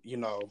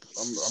 I'm a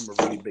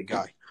really big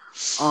guy.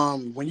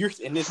 When you're,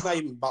 and it's not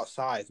even about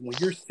size, when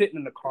you're sitting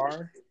in the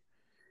car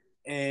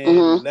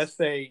and let's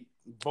say,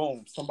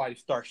 boom, somebody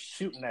starts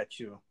shooting at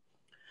you.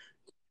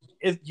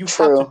 You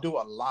have to do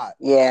a lot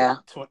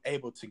to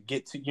able to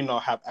get to,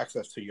 have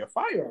access to your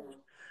firearm.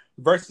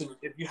 Versus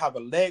if you have a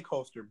leg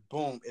holster,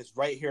 boom, it's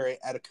right here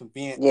at a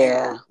convenient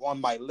angle on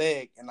my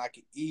leg, and I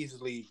can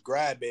easily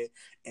grab it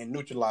and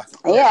neutralize it.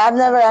 Yeah, I've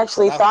never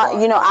actually thought,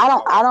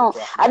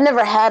 I've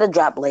never had a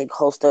drop leg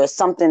holster. It's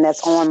something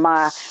that's on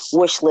my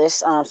wish list.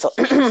 So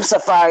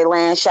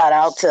Safariland, shout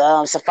out to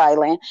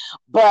Safariland.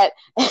 But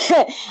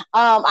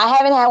I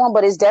haven't had one,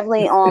 but it's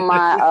definitely on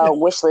my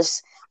wish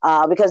list.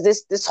 Because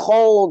this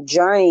whole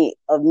journey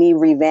of me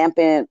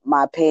revamping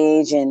my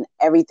page and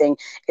everything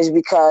is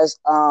because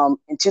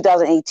in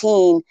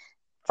 2018,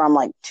 from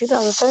like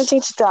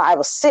 2017 to I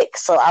was sick,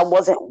 so I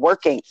wasn't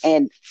working,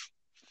 and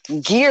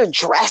gear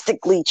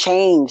drastically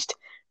changed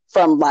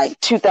from like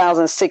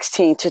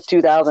 2016 to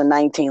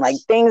 2019. Like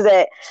things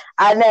that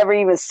I never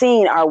even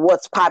seen are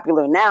what's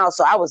popular now.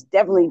 So I was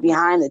definitely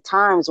behind the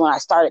times when I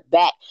started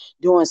back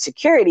doing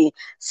security.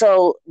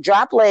 So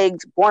drop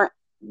legs weren't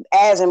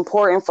as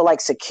important for like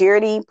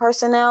security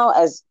personnel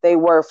as they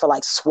were for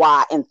like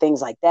SWAT and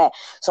things like that.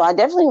 So I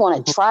definitely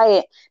want to try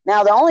it.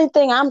 Now, the only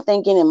thing I'm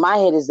thinking in my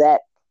head is that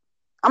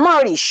I'm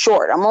already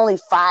short. I'm only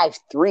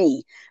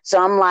 5'3".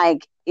 So I'm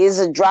like, is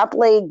a drop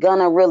leg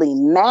gonna really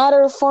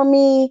matter for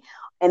me?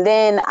 And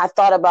then I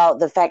thought about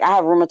the fact I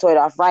have rheumatoid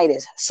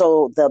arthritis.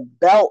 So the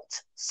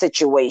belt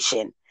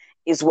situation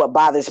is what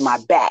bothers my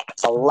back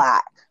a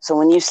lot. So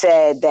when you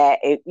said that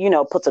it,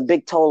 puts a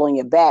big toll on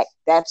your back,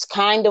 that's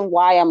kind of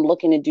why I'm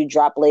looking to do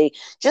drop leg,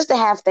 just to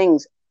have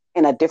things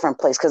in a different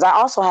place. Because I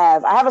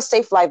have a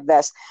Safe Life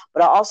vest,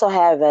 but I also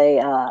have a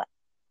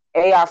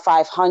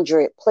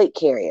AR-500 plate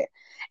carrier.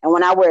 And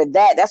when I wear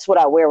that, that's what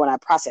I wear when I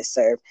process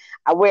serve.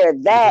 I wear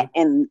that,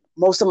 and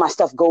most of my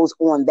stuff goes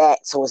on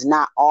that, so it's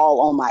not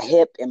all on my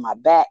hip and my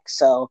back.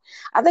 So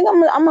I think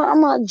I'm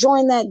gonna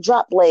join that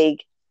drop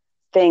leg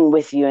thing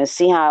with you and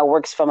see how it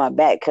works for my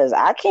back, because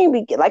I can't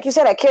be, like you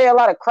said, I carry a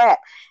lot of crap,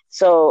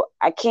 so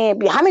I can't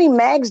be. How many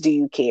mags do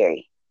you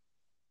carry?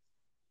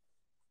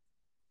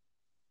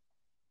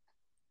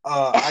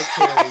 I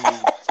carry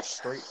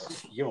 3.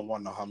 You don't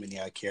want to know how many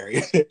I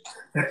carry.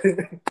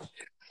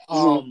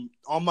 On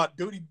my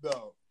duty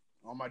belt,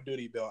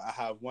 I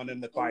have 1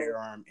 in the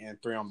firearm and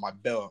 3 on my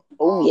belt.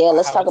 Oh yeah,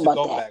 let's talk about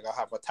that. Bag. I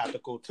have a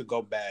tactical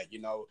to-go bag.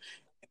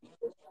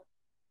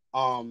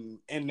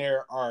 And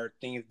there are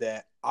things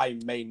that I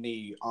may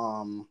need.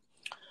 I'm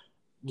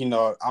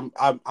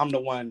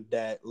the one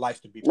that likes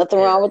to be prepared. Nothing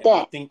wrong with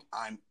that. I think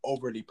I'm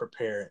overly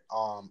prepared.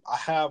 I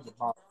have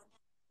about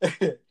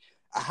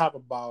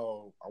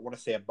I want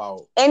to say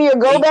about. In your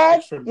go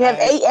bag, you have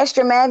 8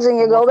 extra mags in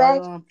your go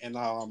bag. And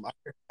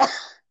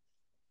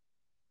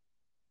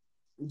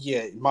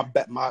yeah, my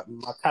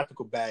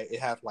tactical bag, it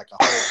has like a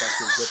whole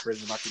bunch of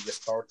zippers, and I can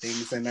just throw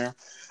things in there.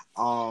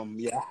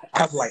 Yeah, I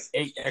have like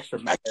 8 extra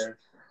mags there.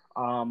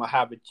 I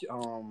have it.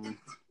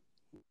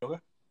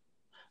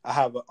 I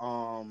have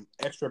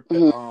extra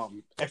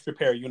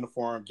pair of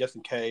uniform just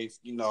in case,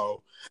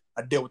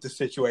 I deal with the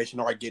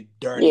situation, or I get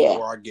dirty,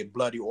 or I get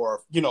bloody,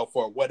 or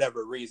for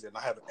whatever reason,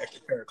 I have an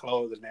extra pair of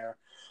clothes in there.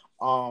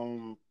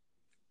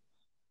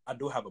 I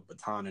do have a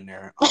baton in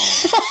there.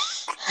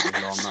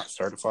 I'm not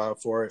certified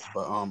for it,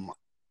 but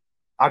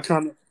I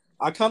kind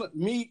of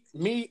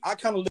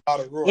live out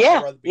of rules.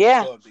 I'd rather be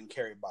clubbed than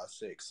carried by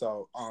 6.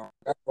 So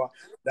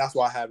that's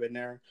why I have it in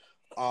there.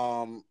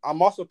 I'm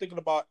also thinking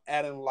about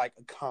adding like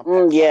a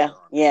compact firearm.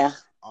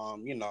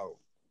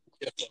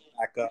 Just to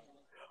back up.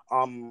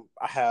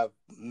 I have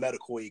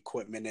medical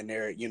equipment in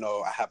there.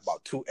 I have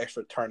about 2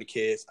 extra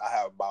tourniquets. I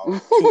have about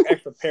 2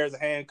 extra pairs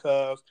of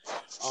handcuffs.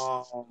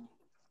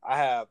 I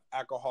have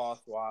alcohol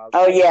swabs.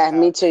 Oh yeah,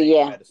 me too.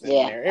 Yeah.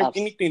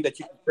 Anything that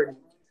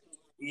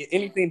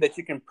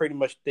you can pretty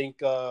much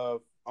think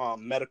of,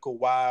 medical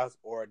wise,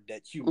 or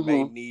that you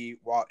may need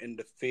while in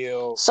the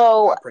field.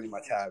 So I pretty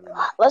much have it.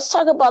 Let's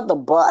talk about the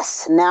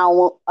bus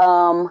now.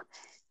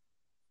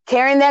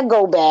 Carrying that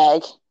go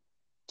bag,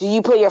 do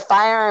you put your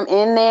firearm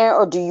in there,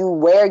 or do you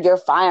wear your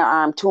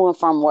firearm to and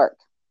from work?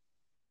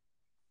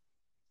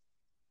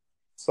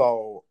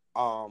 So,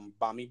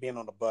 by me being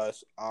on the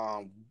bus,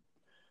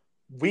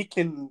 we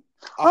can.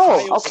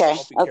 Okay.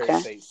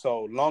 State,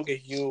 so long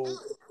as you,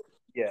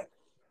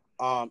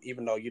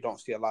 even though you don't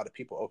see a lot of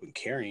people open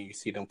carrying, you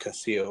see them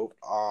concealed.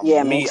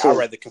 Me too. I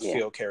rather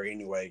conceal carry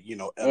anyway.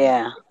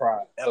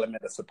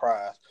 Element of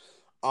surprise.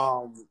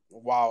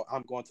 While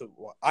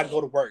I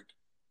go to work.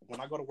 When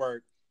I go to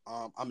work,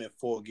 I'm in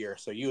full gear.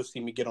 So you'll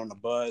see me get on the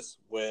bus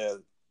with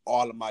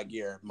all of my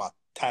gear, my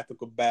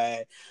tactical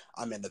bag.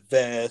 I'm in the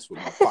vest with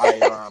my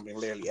firearm and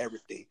literally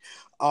everything.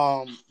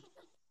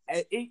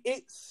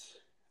 It's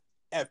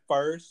at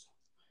first,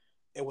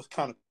 it was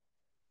kind of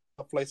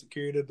top flight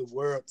security of the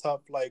world,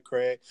 top flight,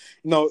 Craig.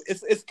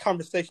 It's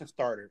conversation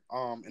starter.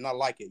 And I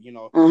like it.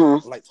 I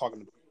like talking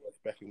to people,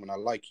 especially when I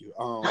like you.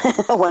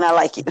 When I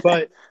like you,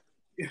 but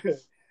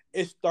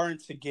it's starting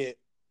to get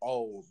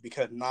old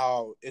because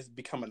now it's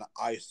becoming an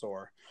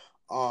eyesore.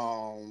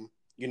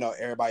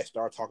 everybody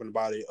started talking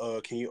about it.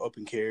 Can you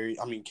open carry?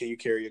 I mean, can you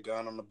carry a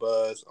gun on the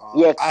bus?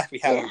 Yeah. I actually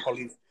had the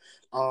police,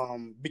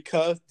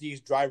 because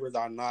these drivers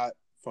are not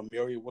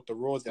familiar with the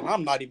rules, and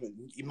I'm not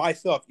even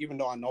myself, even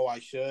though I know I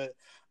should.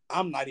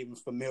 I'm not even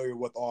familiar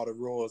with all the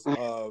rules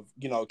of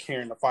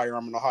carrying a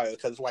firearm in Ohio,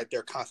 because like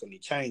they're constantly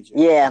changing.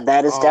 Yeah,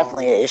 that is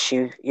definitely an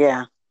issue.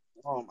 Yeah.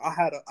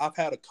 I've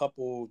had a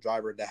couple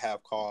drivers that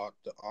have called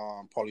the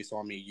police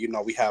on me.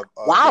 We have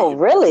wow,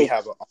 really?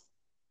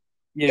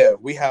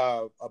 We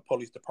have a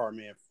police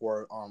department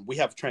for we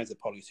have transit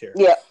police here.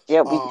 Yeah,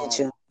 we do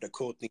too. The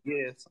cool thing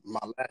is, my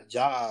last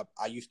job,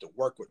 I used to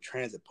work with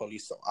transit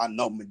police, so I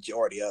know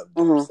majority of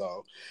them.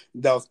 So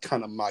that was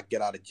kind of my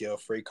get out of jail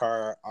free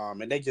card.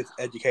 And they just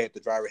educated the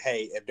driver,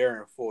 hey, if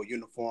they're in full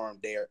uniform,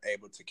 they are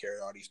able to carry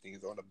all these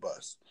things on the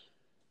bus.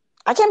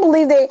 I can't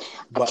believe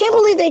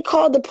they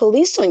called the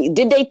police on you.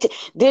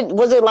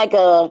 Was it like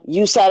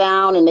you sat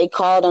down and they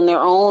called on their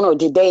own, or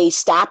did they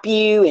stop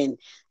you and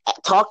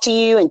talk to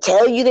you and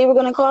tell you they were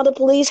going to call the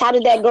police? How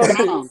did that go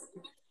down?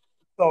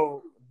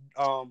 So,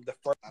 the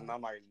first, and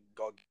I'm not going to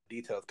go into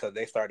details because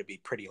they started to be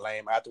pretty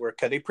lame afterward,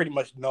 because they pretty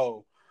much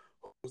know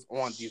who's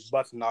on these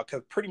buses now.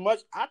 Because pretty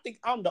much, I think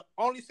I'm the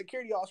only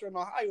security officer in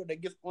Ohio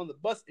that gets on the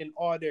bus in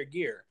all their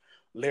gear.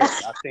 Literally,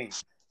 I think.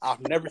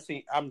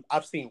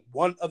 I've seen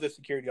one other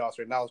security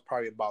officer, and that was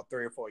probably about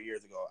 3 or 4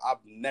 years ago.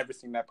 I've never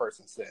seen that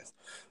person since.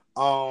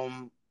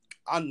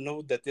 I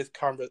knew that this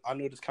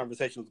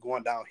conversation was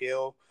going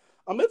downhill.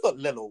 It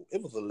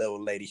was a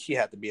little lady. She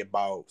had to be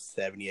about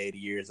 70, 80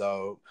 years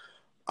old.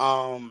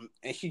 And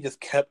she just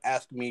kept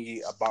asking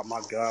me about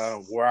my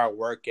gun, where I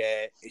work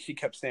at. And she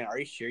kept saying, are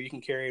you sure you can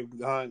carry the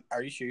gun?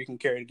 Are you sure you can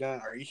carry the gun?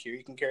 Are you sure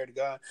you can carry the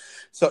gun?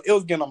 So it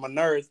was getting on my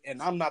nerves,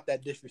 and I'm not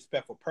that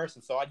disrespectful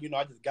person. So I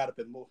just got up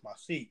and moved my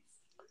seat.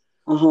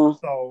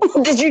 So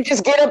did you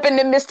just get up in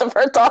the midst of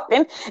her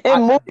talking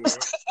and move?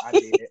 I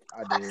did.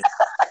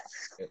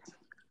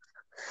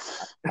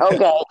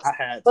 Okay. I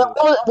had to.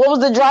 What was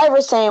the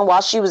driver saying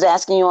while she was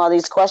asking you all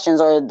these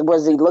questions, or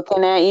was he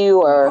looking at you?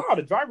 Or no,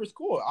 the driver's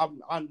cool.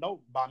 I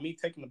know by me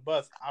taking the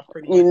bus, I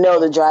pretty much know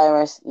the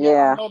drivers.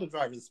 Yeah, I know the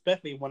drivers,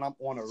 especially when I'm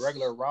on a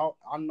regular route.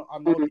 I know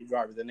the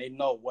drivers, and they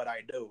know what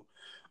I do.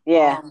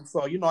 Yeah.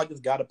 So I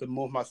just got up and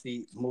moved my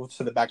seat, moved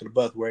to the back of the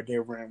bus where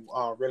there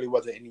really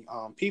wasn't any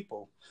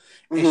people,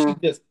 and she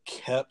just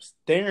kept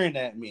staring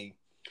at me.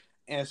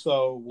 And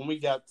so when we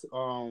got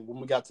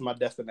to my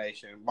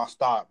destination, my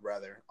stop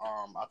rather,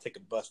 I take a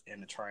bus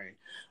and a train.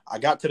 I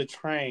got to the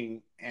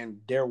train,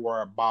 and there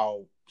were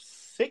about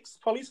 6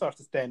 police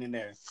officers standing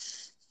there.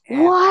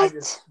 And what?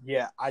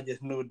 I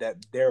just knew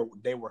that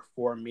they were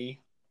for me,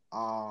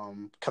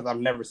 because I've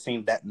never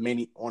seen that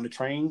many on the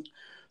train.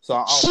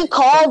 So she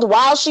called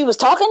while she was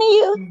talking to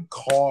you? She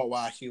called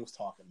while she was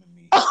talking to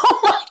me. Oh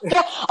my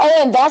God.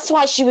 Oh, and that's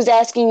why she was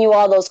asking you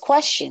all those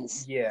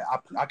questions. Yeah,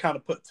 I kind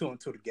of put 2 and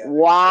 2 together.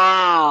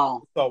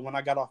 Wow. So when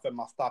I got off at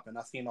my stop and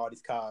I seen all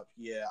these cops,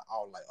 I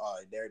was like, oh,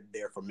 they're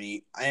there for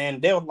me. And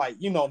they were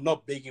like, no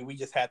biggie. We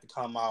just had to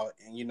come out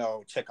and,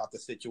 check out the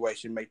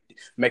situation,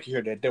 making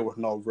sure that there was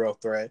no real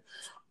threat.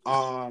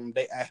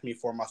 They asked me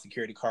for my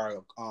security card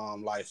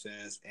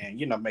license and,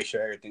 make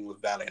sure everything was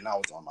valid, and I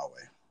was on my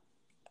way.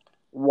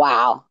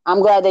 Wow. I'm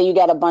glad that you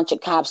got a bunch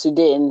of cops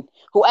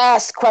who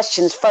asked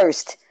questions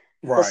first.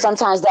 Right. Because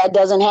sometimes that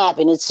doesn't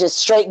happen. It's just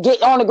straight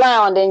get on the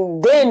ground,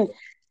 and then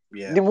we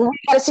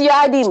got to see your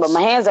ID, but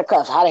my hands are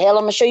cuffed. How the hell am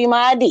I going to show you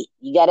my ID?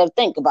 You got to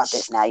think about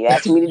this now. You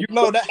asking me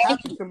to that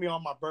happened to me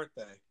on my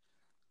birthday.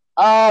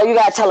 Oh, you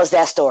got to tell us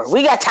that story.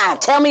 We got time.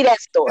 Tell me that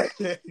story.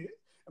 Let me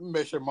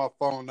make sure my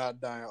phone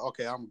not dying.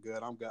 Okay, I'm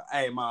good.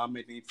 Hey, Mom, I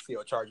may need to see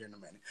your charger in a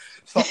minute.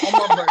 So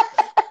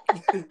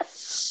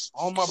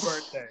on my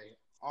birthday,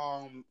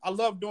 I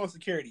love doing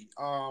security.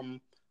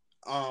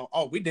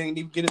 We didn't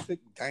even get it.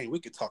 Dang, we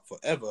could talk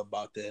forever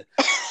about that.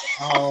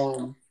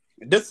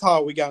 This is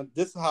how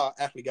I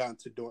actually got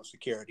into doing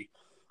security.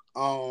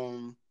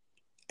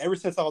 Ever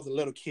since I was a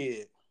little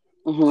kid,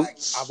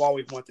 I've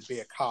always wanted to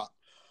be a cop.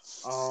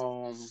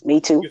 Me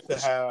too.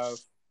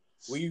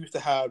 We used to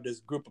have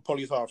this group of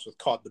police officers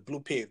called the Blue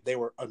Pigs. They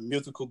were a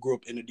musical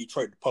group in the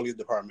Detroit Police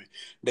Department.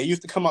 They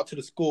used to come out to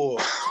the school,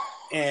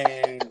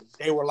 and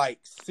they were like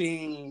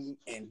sing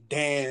and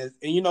dance,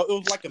 and it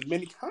was like a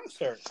mini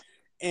concert.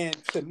 And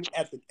to me,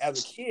 as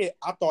a kid,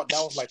 I thought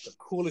that was like the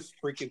coolest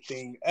freaking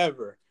thing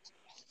ever.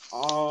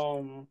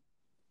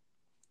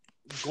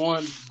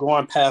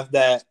 Going past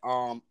that,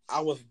 I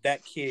was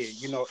that kid.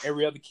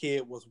 Every other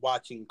kid was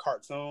watching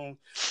cartoons.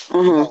 I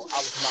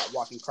was not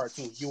watching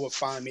cartoons. You would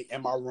find me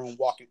in my room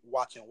watching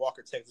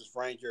Walker Texas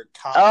Ranger.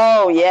 Cops.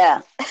 Oh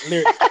yeah.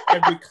 Literally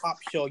every cop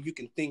show you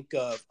can think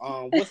of.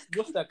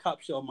 What's that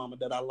cop show, Mama,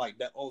 that I like?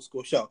 That old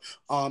school show.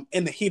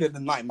 In the Heat of the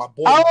Night. My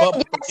boy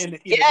Bubba from In the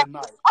Heat of the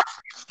Night.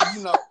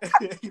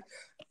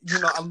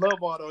 I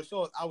love all those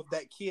shows. I was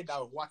that kid that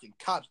was watching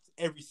Cops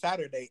every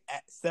Saturday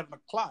at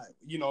 7:00.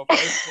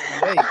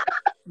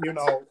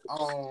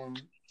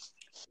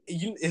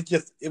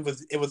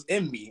 It was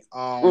in me.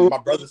 My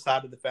brother's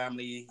side of the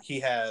family, he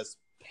has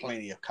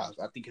plenty of cops.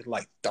 I think it's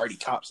like 30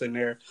 cops in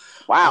there.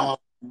 Wow.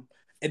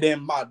 And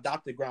then my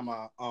adopted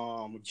grandma,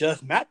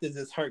 Judge Mathis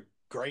is her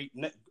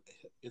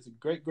is a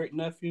great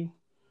nephew.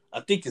 I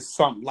think it's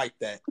something like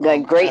that.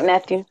 Great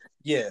nephew.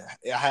 Yeah,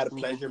 I had a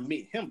pleasure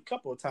meet him a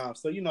couple of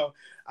times. So,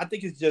 I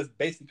think it's just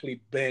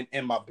basically been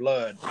in my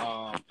blood.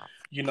 I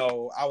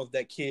was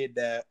that kid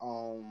that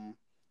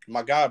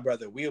my god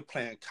brother, we were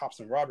playing cops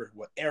and robbers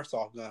with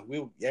airsoft guns.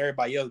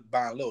 Everybody else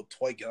buying little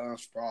toy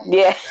guns from.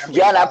 Yeah,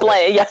 y'all not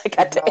playing. Y'all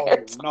got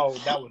no,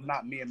 that was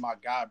not me and my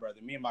god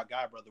brother. Me and my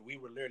god brother, we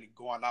were literally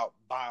going out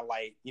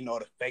buying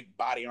the fake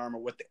body armor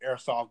with the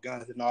airsoft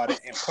guns and all that,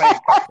 and playing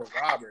cops and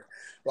robbers.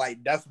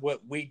 Like that's what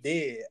we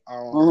did.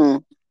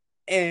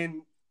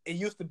 And it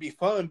used to be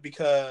fun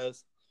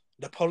because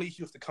the police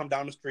used to come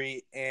down the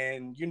street,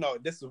 and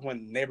this is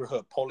when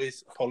neighborhood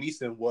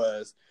policing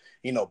was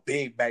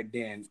big back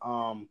then.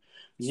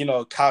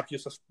 Cops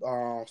used to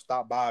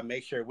stop by,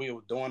 make sure we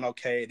were doing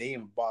okay. They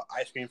even bought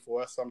ice cream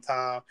for us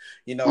sometime.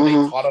 They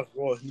taught us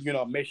rules.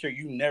 Make sure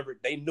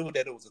they knew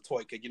that it was a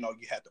toy because you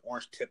had the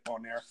orange tip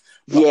on there.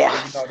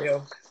 But,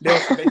 they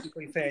were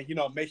basically saying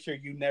make sure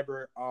you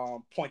never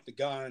point the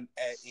gun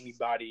at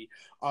anybody.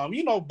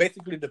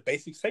 Basically the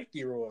basic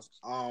safety rules.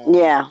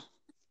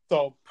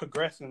 So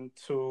progressing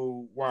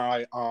to where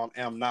I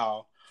am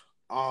now,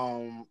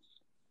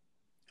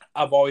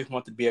 I've always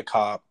wanted to be a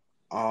cop.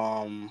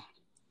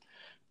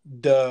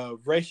 The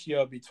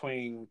ratio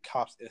between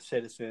cops and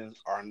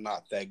citizens are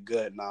not that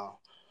good now.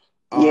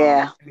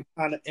 And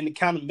it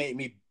kind of made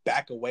me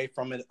back away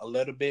from it a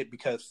little bit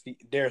because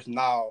there's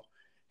now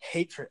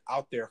hatred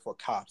out there for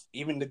cops,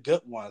 even the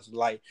good ones,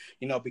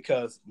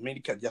 because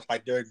just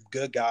like they're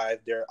good guys,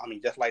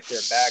 just like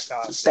they're bad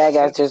cops. Bad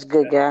guys, there's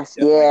good guys.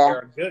 Like there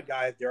are good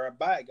guys, there are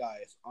bad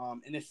guys.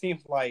 And it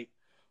seems like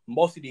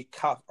most of these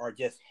cops are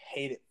just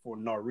hated for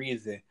no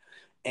reason.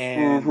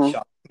 And shout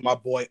out to my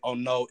boy, oh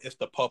no, it's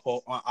the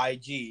Popo on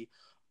IG.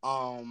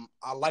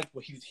 I like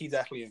what he's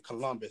actually in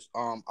Columbus.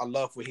 I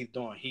love what he's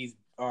doing. He's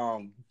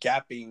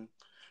gapping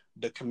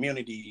the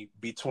community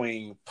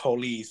between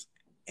police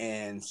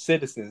and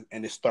citizens,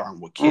 and it's starting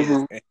with kids.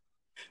 And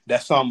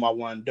that's something I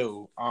want to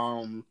do.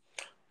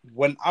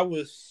 When I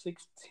was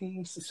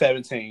 16,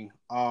 17,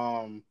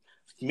 I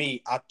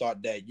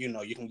thought that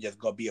you can just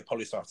go be a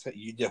police officer.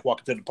 You just walk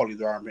into the police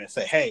department and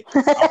say, "Hey,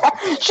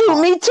 shoot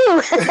me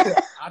too."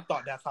 I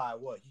thought that's how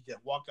it was. You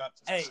just walk up,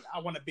 "Hey, I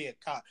want to be a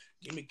cop.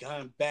 Give me a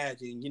gun,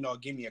 badge, and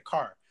give me a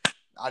car."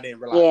 I didn't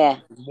realize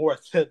there was more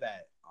to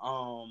that.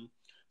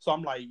 So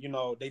I'm like,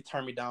 they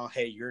turned me down.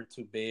 Hey, you're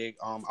too big.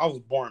 I was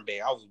born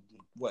big. I was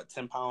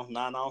 10 pounds,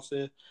 9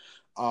 ounces.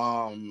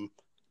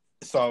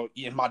 So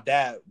my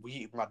dad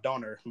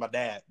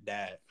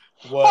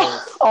was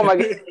oh my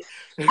god.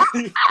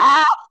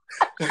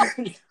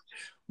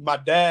 My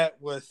dad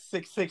was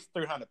 6'6",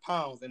 300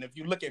 pounds, and if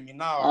you look at me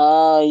now,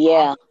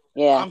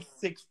 I'm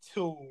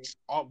 6'2",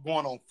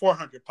 going on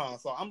 400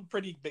 pounds, so I'm a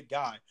pretty big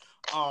guy.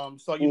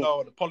 So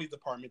the police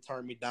department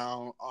turned me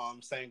down.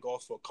 Same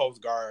goes for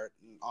Coast Guard,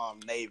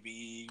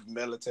 Navy,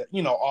 military,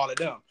 all of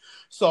them.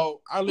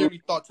 So I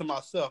literally thought to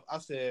myself, I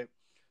said,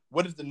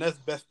 what is the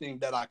next best thing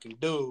that I can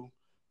do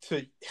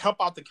to help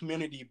out the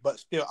community, but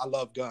still I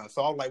love guns.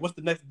 So I'm like, what's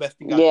the next best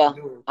thing I can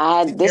do? I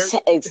had this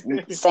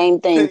same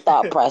thing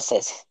thought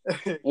process.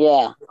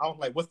 Yeah. I was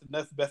like, what's the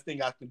next best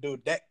thing I can do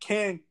that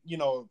can,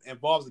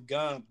 involves a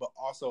gun, but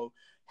also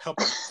help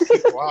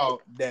people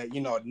out that,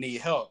 need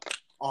help.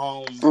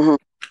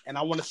 And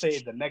I want to say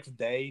the next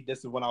day, this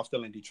is when I was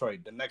still in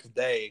Detroit. The next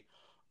day,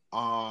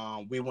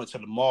 we went to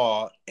the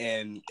mall,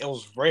 and it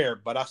was rare,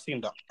 but I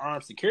seen the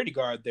armed security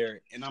guard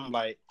there, and I'm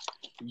like,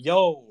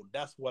 yo,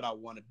 that's what I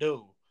want to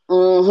do.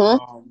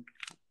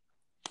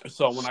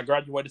 So when I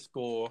graduated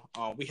school,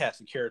 we had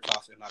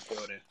Securitas in our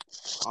building.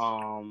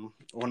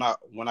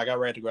 When I got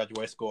ready to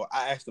graduate school,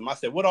 I asked them, I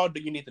said, what all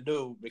do you need to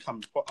do to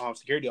become a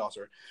security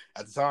officer?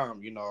 At the time,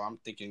 I'm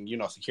thinking,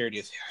 security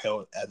is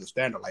held as a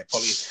standard like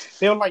police.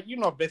 They were like,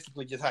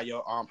 basically just have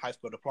your high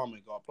school diploma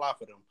and go apply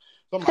for them.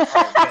 So I'm like,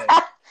 all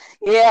right,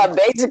 yeah,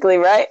 basically,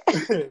 right?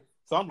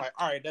 So I'm like,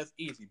 all right, that's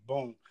easy.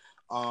 Boom.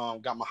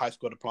 Got my high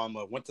school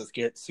diploma, went to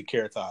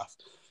Securitas.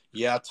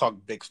 Yeah, I talk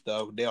big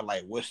stuff. They're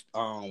like,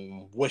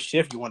 what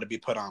shift you want to be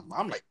put on?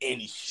 I'm like,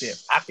 any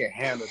shift. I can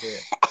handle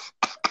this.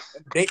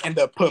 They end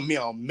up putting me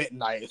on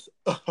midnights.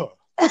 Ooh,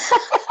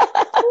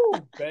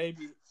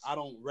 baby, I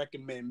don't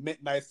recommend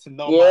midnights to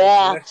nobody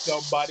unless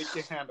nobody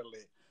can handle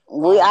it.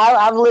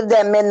 I've lived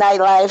that midnight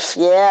life.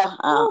 Yeah.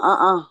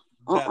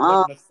 That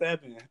 11 to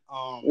 7.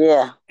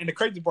 Yeah. And the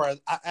crazy part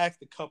is I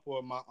asked a couple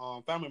of my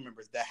family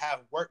members that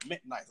have worked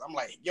midnights. I'm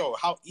like, yo,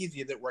 how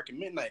easy is it working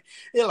midnight?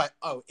 They're like,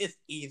 oh, it's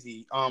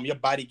easy. Your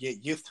body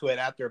get used to it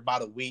after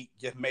about a week.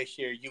 Just make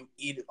sure you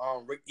eat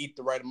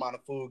the right amount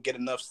of food, get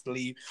enough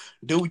sleep,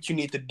 do what you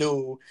need to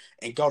do,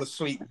 and go to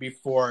sleep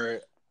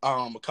before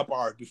a couple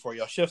hours before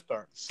your shift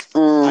starts.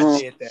 I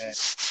did that.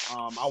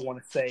 I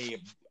want to say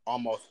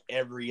almost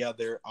every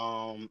other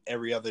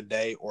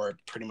day, or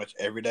pretty much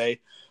every day.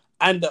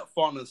 I ended up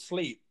falling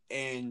asleep,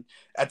 and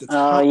at the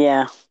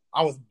time,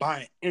 I was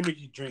buying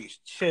energy drinks,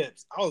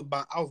 chips. I was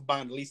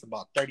buying at least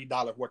about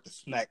 $30 worth of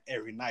snack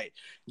every night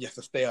just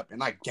to stay up.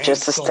 And I gained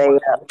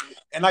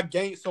I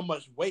gained so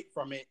much weight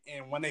from it.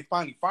 And when they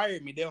finally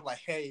fired me, they were like,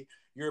 "Hey,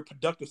 you're a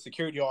productive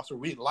security officer.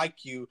 We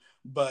like you,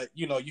 but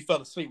you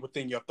fell asleep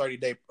within your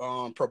 30-day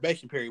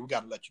probation period. We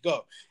got to let you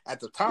go."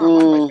 At the time, I'm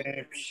like,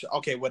 "Man,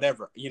 okay,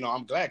 whatever."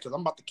 I'm glad because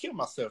I'm about to kill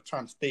myself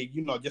trying to stay,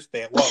 just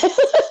stay afloat.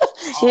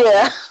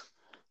 Yeah.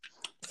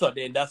 So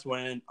then that's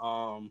when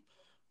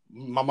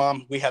my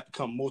mom, we had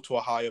to move to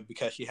Ohio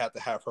because she had to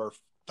have her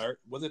third.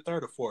 Was it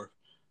third or fourth?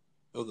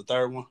 It was the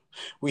third one.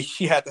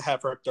 She had to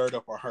have her third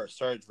up on her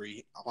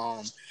surgery.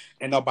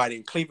 And nobody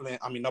in Cleveland,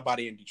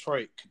 nobody in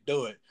Detroit could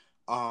do it.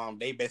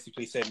 They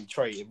basically said in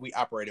Detroit, if we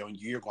operate on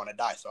you, you're going to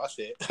die. So I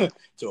said,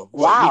 to avoid me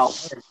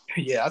from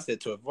hurting, I said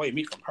to avoid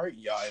me from hurting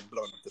y'all and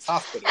blowing up this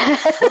hospital,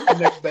 what's the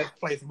next best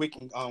place we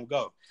can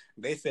go?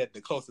 They said the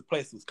closest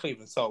place was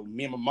Cleveland. So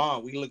me and my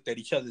mom, we looked at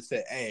each other and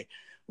said, "Hey,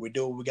 we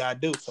do what we gotta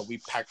do." So we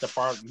packed up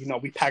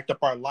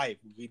our life.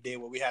 We did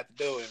what we had to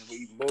do, and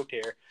we moved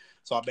here.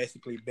 So I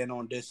basically been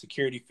on this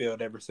security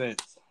field ever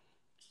since.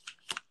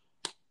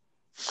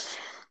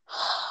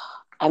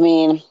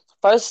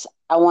 First,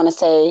 I want to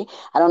say,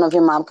 I don't know if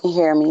your mom can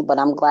hear me, but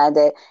I'm glad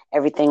that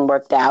everything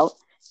worked out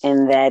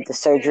and that the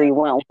surgery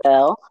went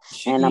well.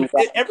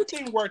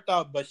 Everything worked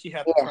out, but she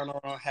had to turn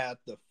around, had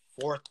the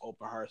fourth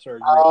open heart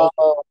surgery.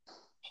 Oh.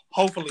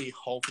 Hopefully,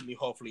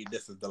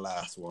 this is the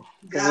last one.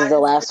 This is the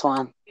last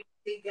one.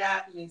 He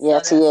got me.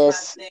 Yes, he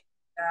is.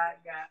 God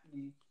got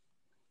me.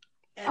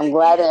 And I'm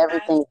glad that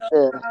everything's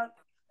good.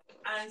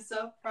 I'm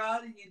so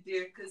proud of you,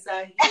 dear, because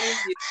I hear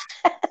you.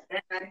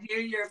 And I hear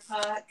your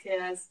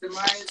podcast.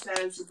 Demarius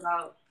has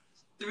about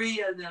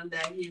 3 of them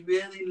that he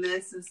really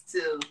listens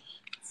to.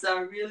 So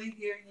I really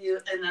hear you,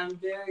 and I'm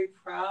very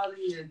proud of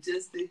you.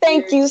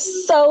 Thank you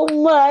so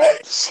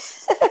much.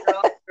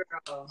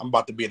 I'm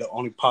about to be the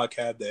only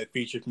podcast that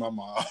features my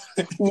mom.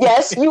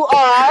 Yes, you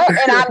are,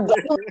 and I'm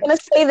definitely going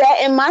to say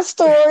that in my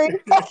story.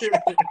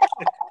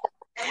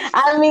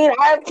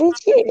 I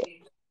appreciate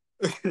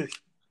it.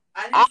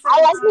 I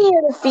like to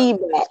hear the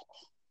feedback.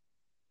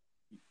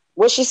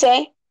 What'd she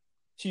say?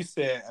 She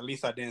said, "At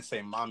least I didn't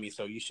say mommy,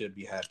 so you should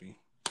be happy."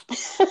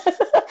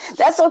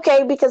 That's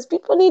okay, because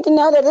people need to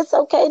know that it's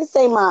okay to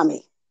say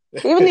mommy.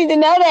 People need to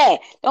know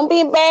that. Don't be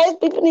embarrassed.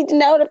 People need to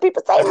know that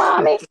people say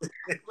mommy.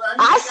 Well,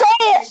 I say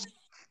it.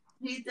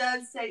 He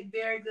does take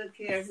very good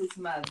care of his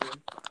mother.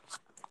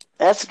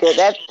 That's good.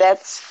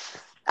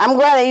 I'm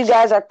glad that you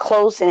guys are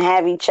close and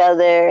have each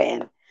other,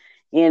 and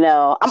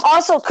I'm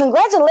also,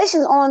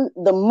 congratulations on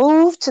the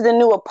move to the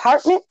new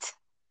apartment.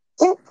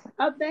 Oh,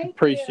 thank you.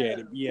 Appreciate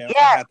it. Yeah,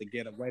 I had to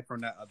get away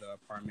from that other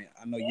apartment.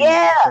 I know you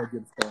heard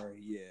your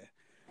story. Yeah,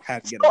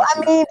 had to get away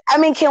from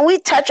that. Can we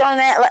touch on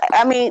that?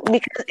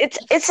 Because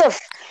it's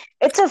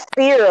a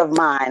fear of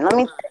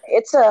mine.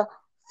 It's a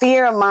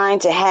fear of mine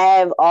to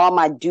have all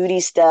my duty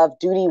stuff,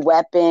 duty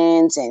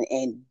weapons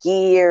and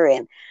gear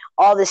and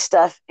all this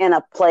stuff in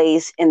a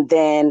place, and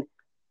then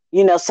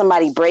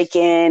somebody break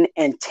in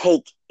and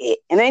take it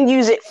and then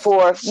use it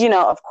for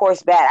of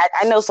course bad.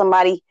 I know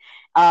somebody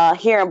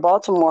here in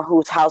Baltimore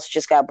whose house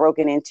just got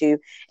broken into,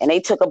 and they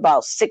took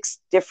about 6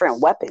 different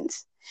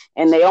weapons,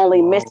 and they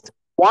only missed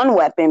one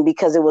weapon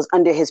because it was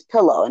under his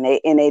pillow, and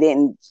they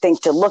didn't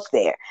think to look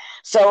there.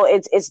 So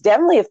it's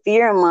definitely a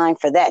fear of mine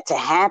for that to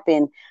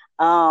happen.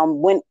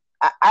 When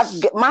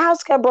my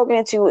house got broken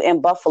into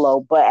in Buffalo,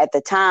 but at the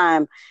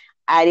time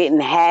I didn't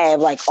have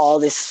like all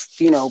this,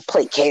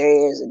 plate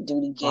carriers and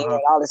duty gear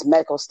and all this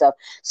medical stuff.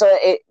 So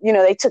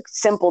they took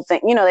simple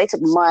things, they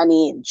took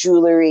money and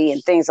jewelry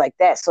and things like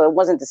that. So it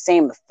wasn't the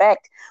same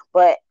effect,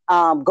 but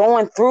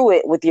going through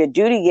it with your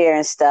duty gear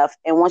and stuff.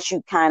 And once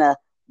you kind of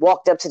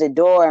walked up to the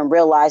door and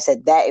realized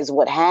that is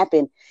what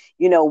happened,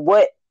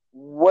 what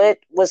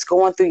was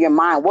going through your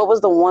mind? What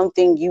was the one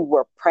thing you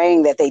were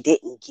praying that they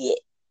didn't get?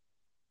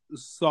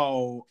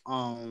 So,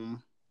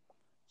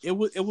 it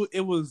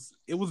was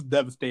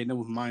devastating. It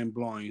was mind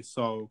blowing.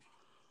 So,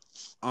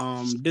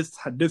 this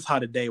how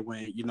the day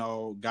went.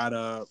 Got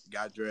up,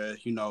 got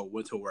dressed.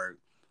 Went to work.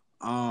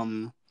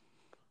 At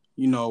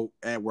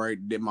work,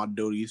 did my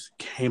duties.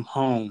 Came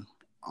home.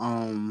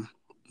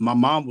 My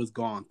mom was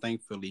gone,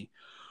 thankfully.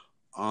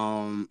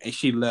 And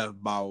she left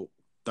about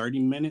 30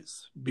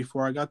 minutes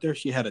before I got there.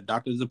 She had a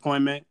doctor's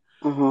appointment.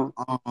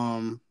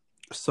 Mm-hmm.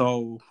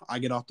 So I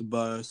get off the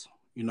bus.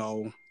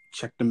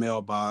 Check the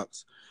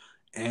mailbox.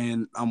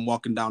 And I'm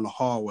walking down the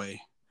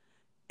hallway,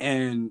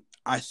 and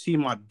I see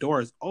my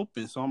door is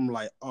open. So I'm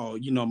like, oh,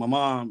 my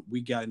mom, we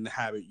got in the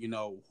habit,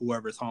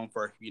 whoever's home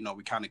first, we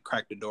kind of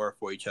crack the door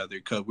for each other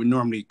because we're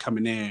normally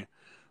coming in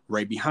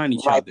right behind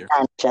each other.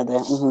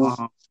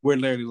 Mm-hmm. We're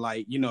literally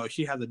like,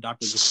 she has a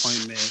doctor's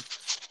appointment.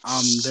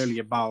 I'm literally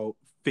about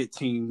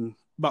 15,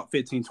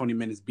 20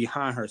 minutes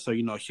behind her. So,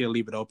 she'll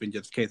leave it open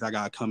just in case I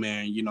got to come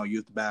in,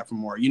 use the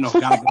bathroom or, got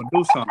to go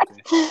do something.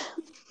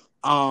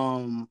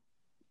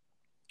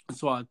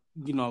 So I,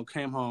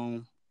 came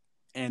home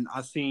and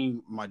I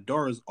seen my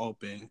doors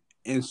open.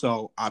 And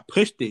so I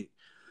pushed it,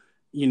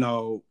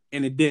 and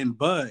it didn't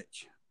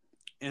budge.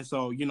 And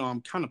so,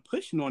 I'm kind of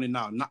pushing on it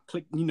now, not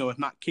click, it's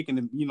not clicking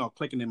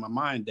in my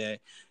mind that,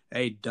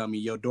 hey, dummy,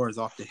 your door is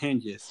off the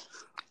hinges.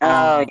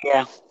 Oh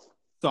yeah.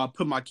 So I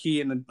put my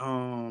key in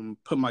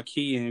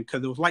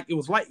because it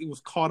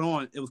was caught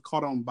on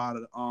by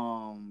the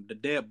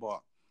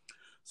deadbolt.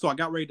 So I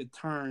got ready to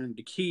turn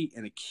the key,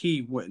 and the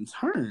key wouldn't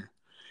turn.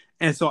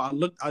 And so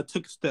I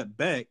took a step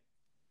back,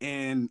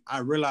 and I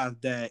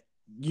realized that,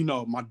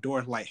 my door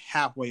is like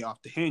halfway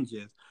off the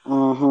hinges.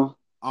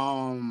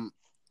 Mm-hmm.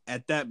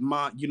 At that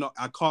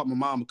I called my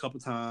mom a couple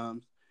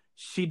times.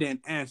 She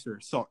didn't answer.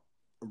 So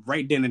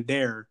right then and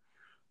there,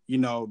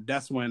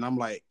 that's when I'm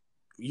like,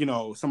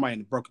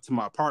 somebody broke into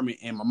my apartment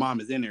and my mom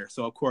is in there.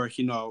 So of course,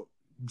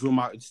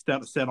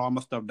 set all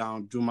my stuff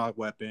down, drew my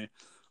weapon.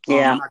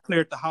 Yeah. I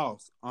cleared the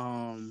house.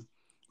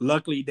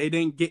 Luckily they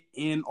didn't get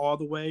in all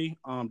the way.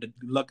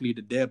 Luckily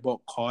the deadbolt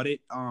caught it.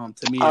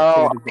 To me,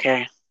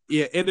 okay.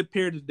 It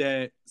appeared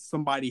that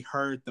somebody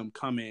heard them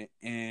coming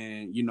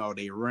and,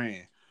 they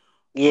ran.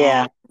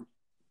 Yeah.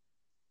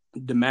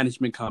 The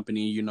management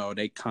company,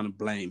 they kind of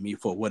blamed me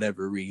for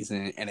whatever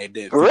reason, and they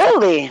did.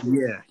 Really?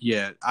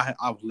 Yeah. I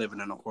was living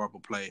in a horrible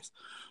place.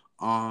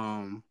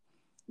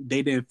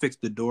 They didn't fix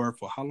the door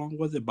for how long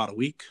was it? About a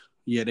week.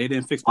 Yeah, they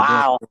didn't fix the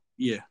door.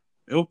 Yeah,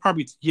 it was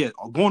probably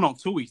going on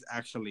 2 weeks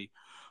actually.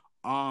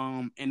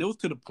 And it was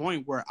to the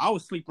point where I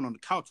was sleeping on the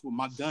couch with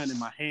my gun in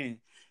my hand.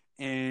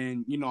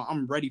 And,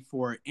 I'm ready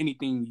for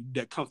anything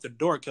that comes to the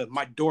door because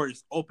my door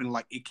is open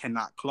like it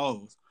cannot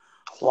close.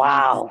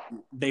 Wow.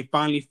 They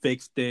finally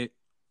fixed it.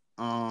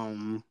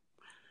 About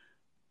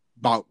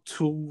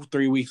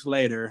 2-3 weeks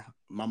later,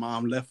 my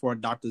mom left for a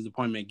doctor's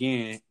appointment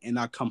again. And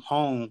I come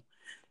home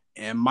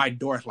and my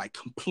door is like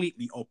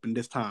completely open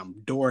this time.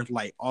 Door is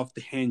like off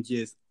the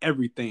hinges,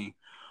 everything.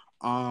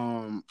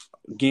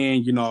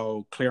 Again,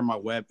 clear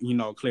my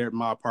cleared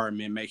my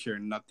apartment, make sure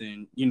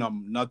nothing,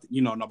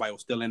 nobody was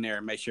still in there,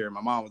 and make sure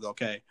my mom was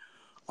okay.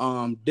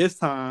 This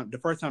time, the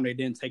first time they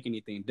didn't take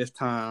anything. This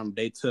time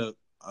they took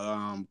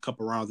a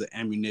couple rounds of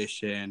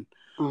ammunition.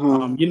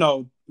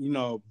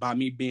 Mm-hmm. By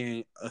me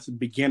being a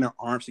beginner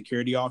armed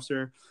security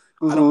officer,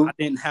 mm-hmm.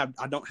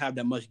 I don't have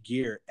that much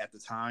gear at the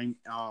time.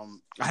 I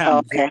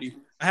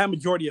have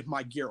majority of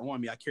my gear on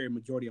me. I carry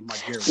majority of my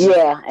gear.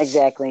 Yeah,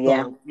 exactly.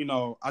 Yeah.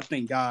 So, I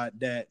thank God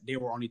that they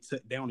only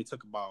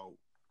took about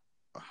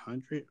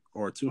 100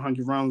 or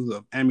 200 rounds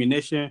of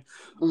ammunition.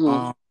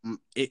 Mm-hmm.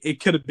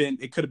 It could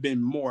have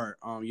been more.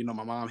 My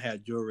mom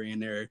had jewelry in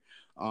there.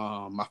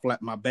 My flat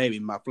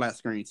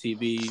screen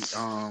TV.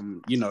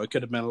 It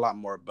could have been a lot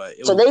more, but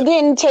they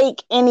didn't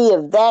take any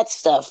of that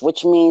stuff,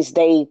 which means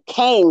they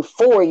came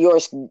for your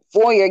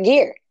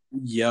gear.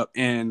 Yep,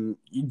 and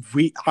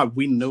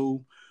we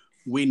knew.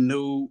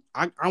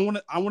 I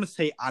want to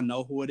say I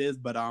know who it is,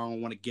 but I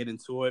don't want to get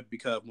into it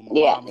because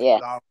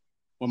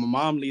when my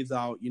mom leaves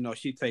out,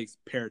 she takes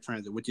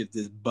paratransit, which is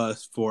this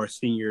bus for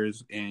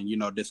seniors and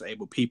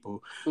disabled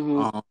people.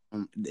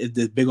 Mm-hmm.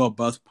 This big old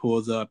bus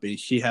pulls up and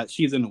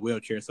she's in a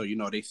wheelchair, so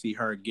they see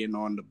her getting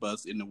on the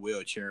bus in the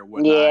wheelchair and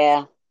whatnot.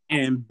 Yeah.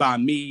 And by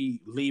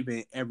me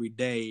leaving every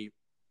day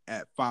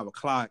at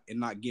 5:00 and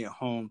not getting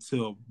home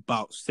till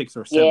about 6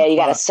 or 7. Yeah, you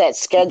got a set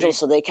schedule,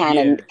 so they kind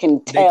of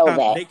can tell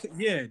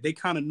that. They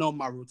kind of know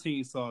my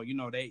routine, so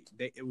they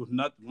it was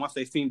nothing. Once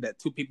they seen that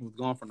 2 people was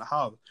gone from the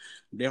house,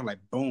 they were like,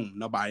 boom,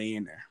 nobody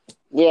in there.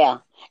 Yeah,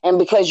 and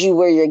because you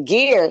wear your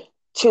gear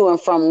to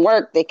and from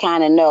work, they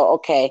kind of know.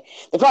 Okay,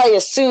 they probably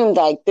assumed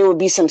like there would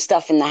be some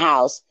stuff in the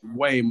house.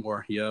 Way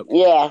more, yep.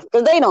 Yeah,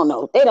 because they don't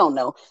know. They don't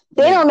know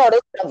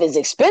this stuff is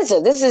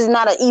expensive. This is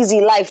not an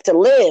easy life to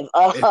live.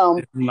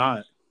 It's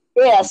not.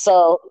 Yeah,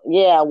 so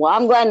well,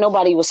 I'm glad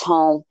nobody was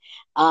home.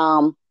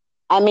 I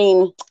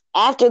mean,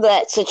 after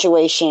that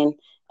situation,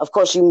 of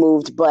course you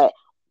moved, but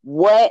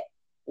what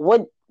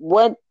for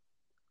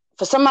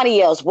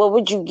somebody else, what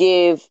would you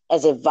give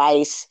as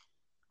advice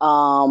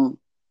to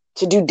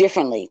do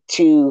differently,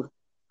 to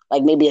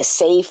like maybe a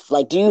safe?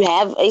 Like, do you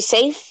have a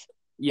safe?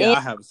 Yeah,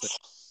 I have a safe.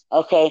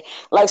 Okay.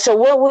 Like, so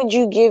what would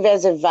you give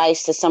as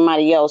advice to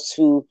somebody else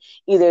who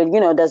either,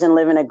 doesn't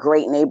live in a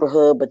great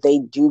neighborhood, but they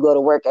do go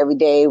to work every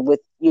day with,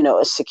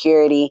 a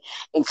security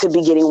and could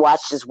be getting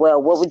watched as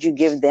well? What would you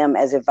give them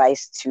as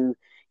advice to,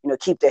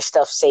 keep their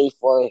stuff safe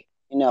or,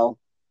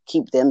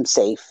 keep them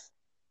safe?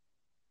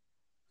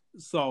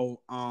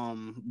 So,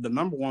 the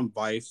number one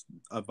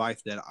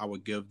advice that I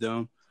would give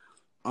them,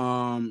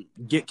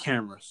 get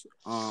cameras.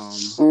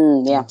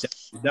 Yeah.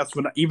 That's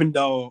what, even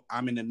though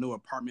I'm in a new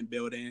apartment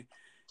building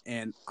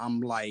and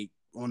I'm like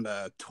on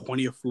the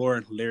 20th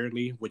floor,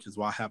 literally, which is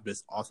why I have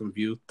this awesome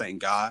view.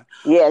 Thank God.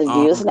 Yeah, the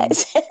view is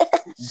nice.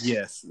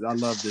 Yes, I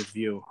love this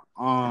view.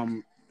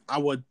 I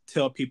would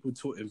tell people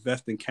to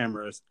invest in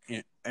cameras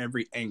in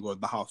every angle of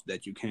the house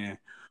that you can.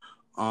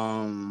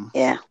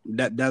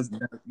 That's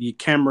the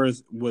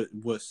cameras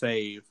would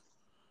save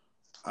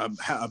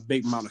a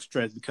big amount of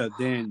stress, because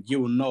then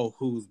you will know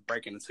who's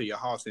breaking into your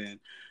house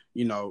and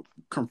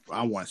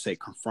I want to say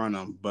confront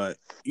them, but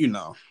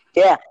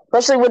yeah,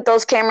 especially with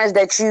those cameras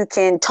that you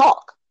can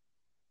talk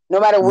no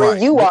matter where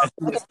you are,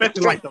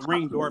 especially like the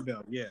Ring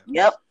doorbell.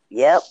 Yep.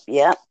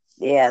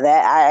 Yeah,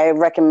 that I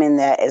recommend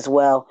that as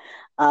well.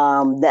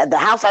 The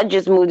house I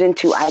just moved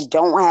into, I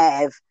don't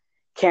have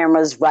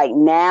cameras right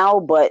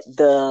now, but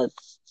the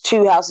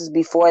two houses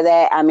before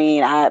that, I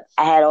mean, I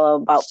had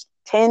about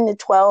 10 to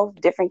 12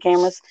 different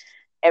cameras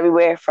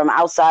everywhere from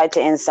outside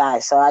to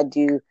inside. So I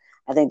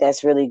think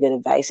that's really good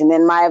advice. And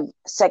then my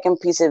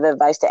second piece of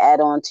advice to add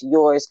on to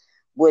yours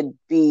would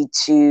be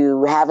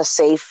to have a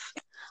safe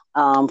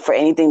for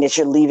anything that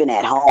you're leaving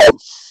at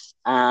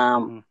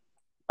home.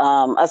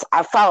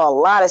 I follow a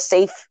lot of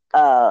safe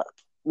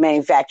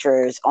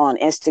manufacturers on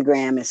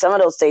Instagram, and some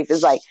of those safe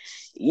is like,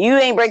 you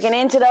ain't breaking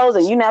into those,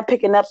 and you're not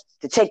picking up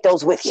to take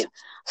those with you.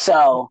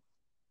 So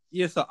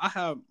yeah, so I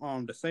have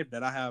the safe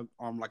that I have,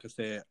 like I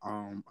said,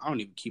 I don't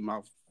even keep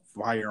my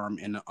firearm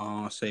in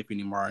the safe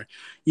anymore.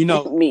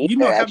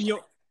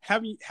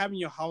 Having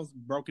your house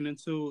broken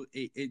into,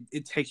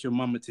 it takes your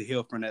moment to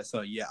heal from that.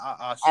 So yeah,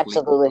 I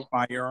sleep with a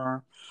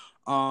firearm.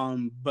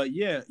 But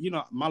yeah,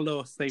 my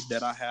little safe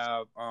that I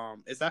have,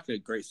 it's actually a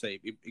great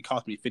safe. It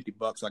cost me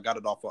 $50. I got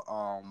it off of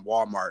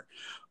Walmart.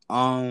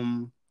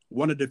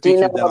 One of the features, do you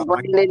know what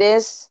brand it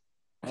is?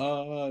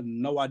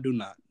 No, I do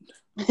not.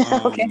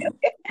 Okay.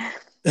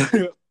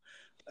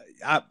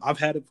 I've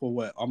had it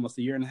for almost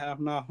a year and a half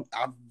now.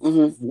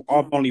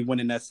 I've only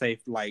went in that safe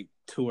like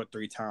 2 or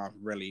 3 times,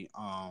 really.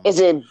 Is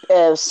it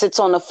sits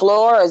on the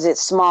floor, or is it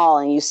small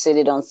and you sit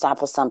it on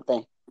top of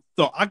something?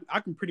 So I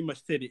can pretty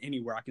much sit it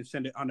anywhere. I can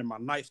send it under my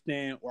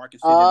nightstand, or I can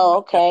sit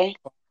okay.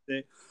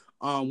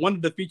 One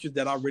of the features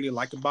that I really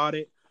like about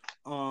it,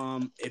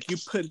 if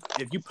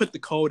you put the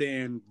code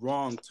in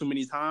wrong too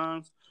many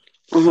times,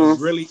 a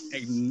really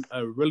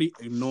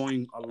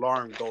annoying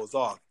alarm goes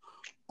off.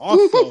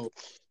 Also,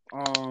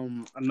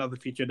 another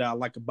feature that I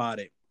like about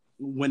it,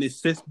 when it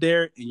sits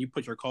there and you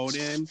put your code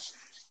in,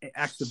 it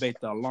activates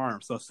the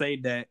alarm. So say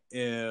that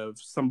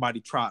if somebody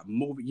tried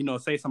moving,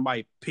 say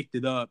somebody picked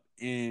it up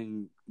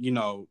and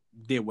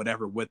did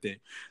whatever with it,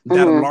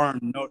 that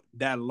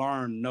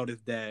alarm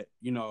noticed that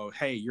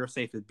hey, your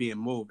safe is being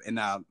moved, and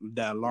now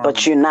that alarm.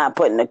 But you're not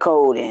putting the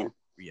code in.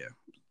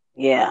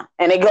 Yeah,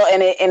 and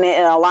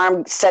an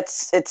alarm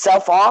sets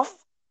itself off.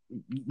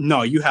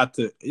 No, you have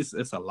to. It's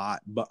a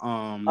lot, but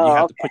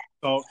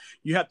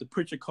you have to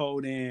put your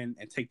code in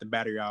and take the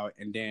battery out,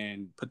 and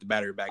then put the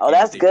battery back. Oh,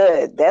 that's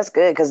good. That's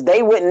good, because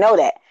they wouldn't know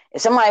that.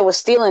 If somebody was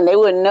stealing, they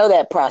wouldn't know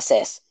that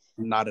process.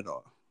 Not at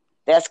all.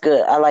 That's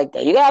good. I like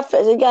that. You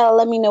gotta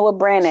let me know what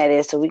brand that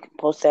is, so we can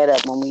post that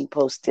up when we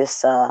post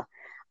this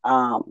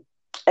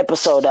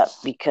episode up,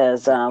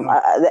 because a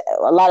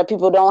lot of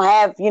people don't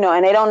have,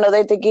 and they don't know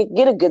that they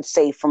get a good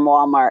safe from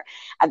Walmart.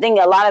 I think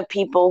a lot of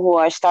people who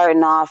are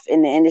starting off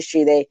in the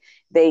industry,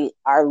 they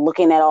are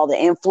looking at all the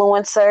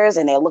influencers,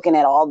 and they're looking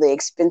at all the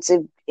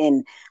expensive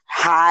and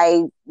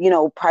high,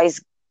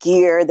 price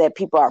gear that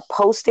people are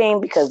posting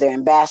because they're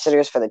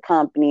ambassadors for the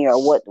company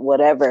or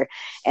whatever.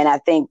 And I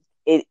think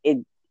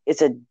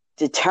it's a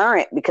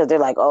deterrent, because they're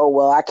like, oh,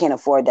 well, I can't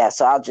afford that,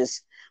 so I'll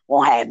just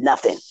won't have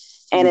nothing.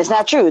 And it's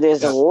not true.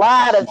 There's a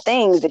lot of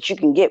things that you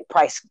can get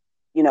price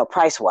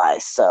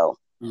wise. So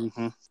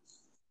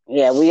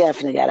yeah, we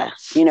definitely gotta,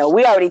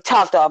 we already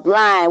talked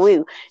offline.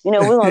 We're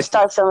going to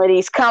start some of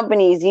these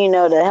companies,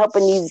 to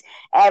helping these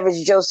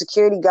average Joe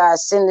security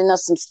guys, sending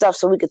us some stuff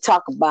so we could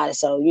talk about it.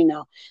 So,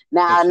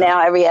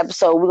 now every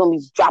episode we're going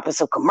to be dropping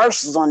some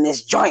commercials on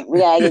this joint. We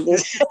got to get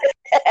this,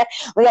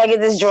 we got to get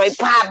this joint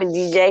popping,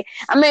 DJ.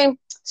 I mean,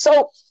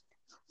 so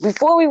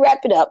before we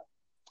wrap it up,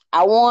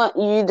 I want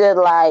you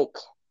to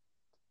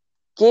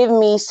give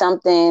me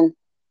something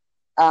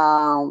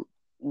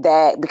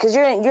that, because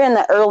you're in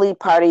the early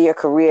part of your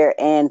career,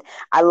 and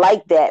I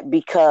like that,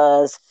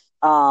 because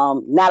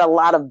not a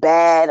lot of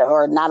bad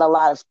or not a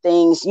lot of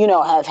things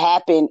have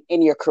happened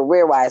in your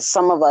career wise.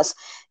 Some of us,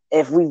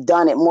 if we've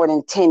done it more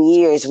than 10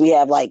 years, we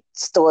have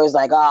stories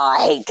like, oh,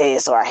 I hate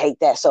this or I hate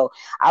that. So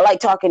I like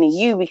talking to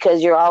you,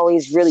 because you're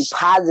always really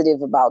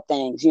positive about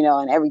things,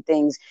 and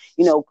everything's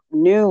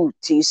new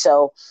to you.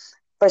 So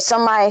for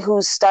somebody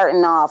who's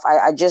starting off,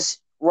 I just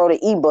wrote an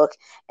ebook,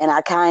 and I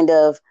kind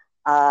of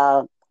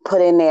put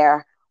in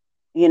there,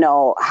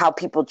 how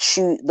people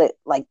choose,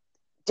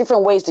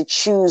 different ways to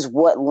choose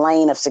what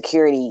lane of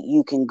security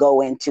you can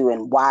go into,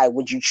 and why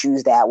would you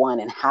choose that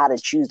one, and how to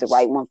choose the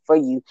right one for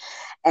you.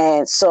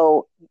 And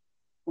so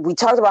we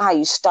talked about how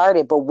you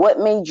started, but what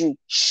made you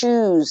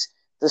choose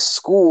the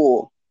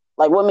school?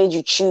 What made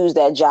you choose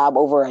that job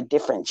over a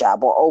different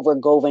job, or over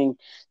going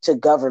to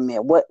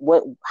government?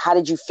 How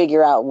did you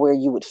figure out where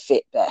you would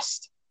fit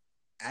best?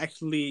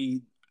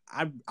 Actually,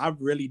 I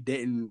really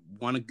didn't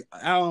want to.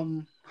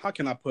 How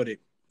can I put it?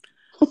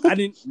 I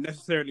didn't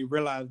necessarily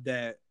realize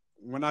that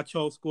when I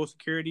chose school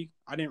security,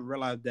 I didn't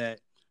realize that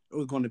it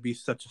was going to be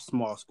such a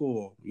small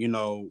school. When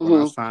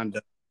I signed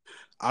up,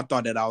 I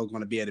thought that I was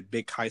going to be at a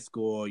big high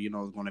school. It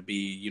was going to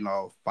be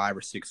 5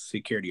 or 6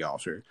 security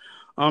officers.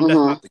 That's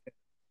not the case.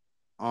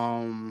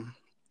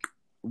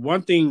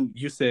 One thing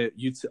you said,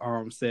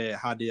 said,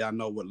 how did I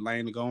know what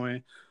lane to go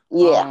in?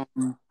 Yeah.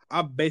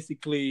 I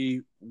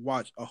basically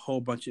watch a whole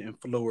bunch of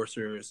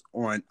influencers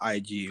on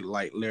IG.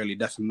 Literally,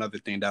 that's another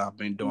thing that I've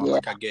been doing. Yeah.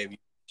 I gave you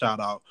shout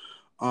out.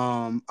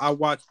 I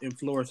watch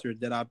influencers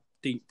that I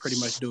think pretty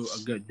much do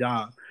a good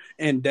job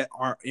and that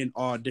are in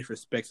all different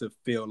specs of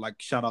field. Like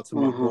shout out to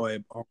my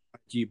boy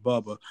G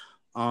Bubba.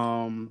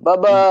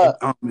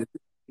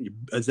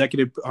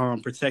 Executive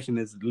protection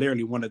is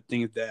literally one of the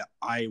things that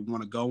I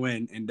want to go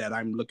in and that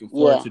I'm looking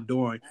forward to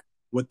doing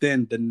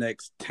within the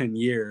next 10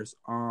 years.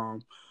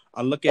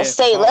 I look at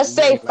let's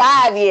say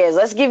 5 years.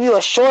 Let's give you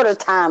a shorter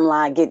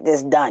timeline. Get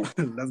this done.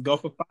 Let's go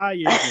for 5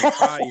 years.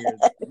 5 years.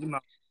 You know,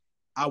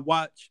 I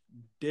watch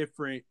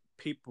different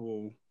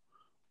people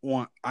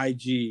on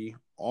IG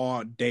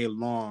all day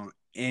long,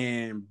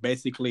 and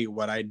basically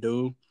what I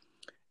do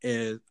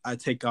is I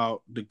take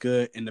out the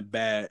good and the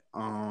bad that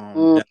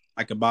I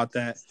like about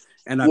that,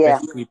 and I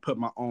basically put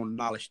my own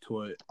knowledge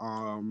to it.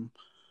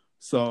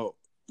 So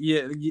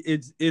yeah,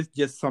 it's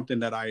just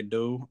something that I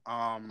do.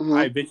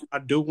 I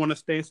do want to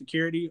stay in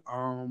security.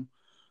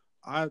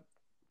 The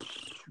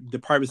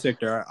private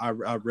sector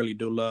I really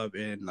do love,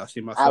 and I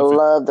see myself. I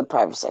love the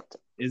private sector.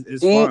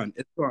 It's fun.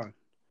 It's fun.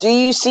 Do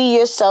you see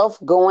yourself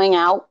going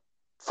out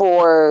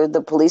for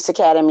the police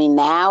academy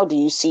now? Do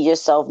you see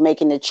yourself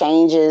making the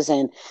changes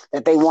and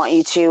that they want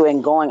you to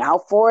and going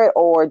out for it?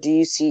 Or do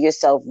you see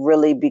yourself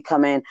really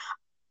becoming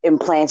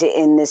implanted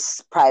in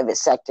this private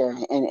sector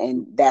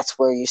and that's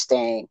where you're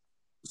staying?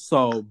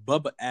 So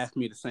Bubba asked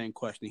me the same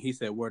question. He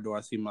said, where do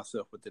I see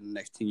myself within the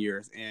next 10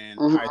 years? And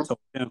I told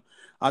him,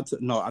 I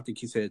think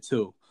he said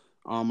 2.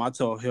 I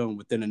told him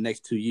within the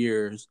next 2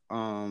 years,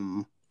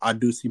 I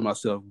do see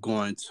myself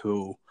going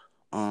to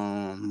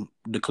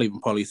the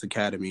Cleveland Police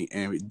Academy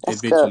and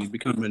eventually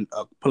becoming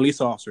a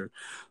police officer.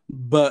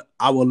 But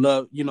I would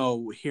love,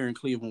 here in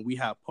Cleveland, we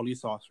have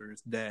police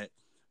officers that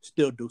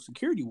still do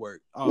security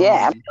work.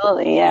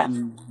 Absolutely. Yeah.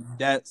 And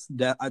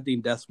I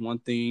think that's one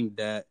thing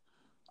that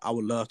I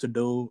would love to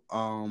do.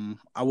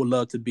 I would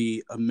love to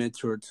be a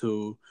mentor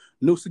to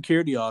new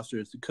security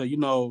officers because,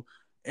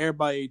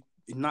 everybody,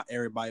 not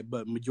everybody,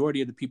 but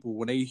majority of the people,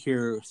 when they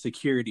hear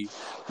security,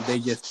 they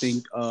just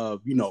think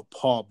of,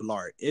 Paul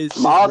Blart. It's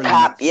really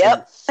cop,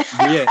 yeah,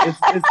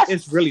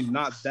 it's really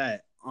not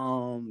that.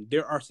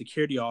 There are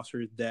security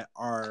officers that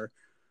are,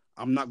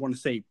 I'm not going to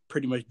say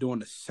pretty much doing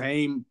the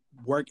same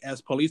work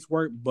as police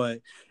work,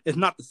 but it's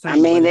not the same. I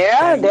mean,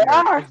 there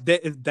are.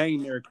 It's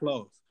dang near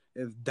close.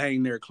 It's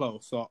dang near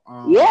close. So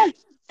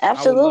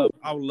absolutely.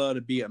 I would love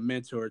to be a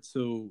mentor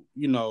to,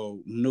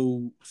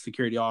 new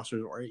security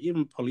officers or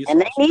even police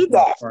officers. And they need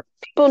that.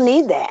 People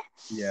need that.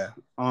 Yeah.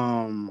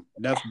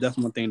 That's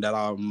one thing that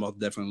I would most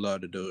definitely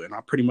love to do. And I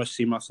pretty much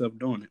see myself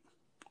doing it.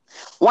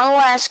 One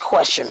last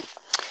question.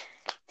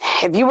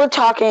 If you were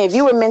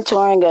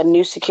mentoring a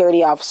new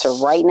security officer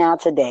right now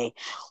today,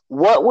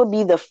 what would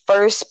be the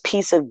first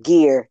piece of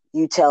gear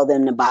you tell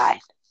them to buy?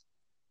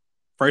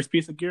 First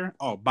piece of gear?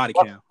 Oh, body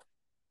cam.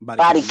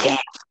 Body cam.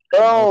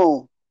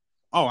 Oh,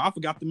 I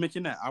forgot to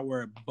mention that. I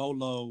wear a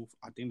Bolo.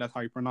 I think that's how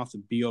you pronounce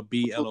it.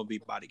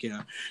 BOBLOV body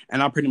cam,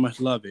 and I pretty much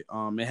love it.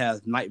 It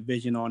has night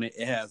vision on it.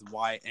 It has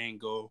wide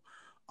angle.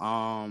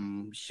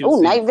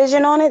 Night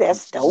vision on it.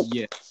 That's dope.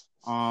 Yeah.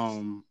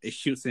 It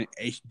shoots in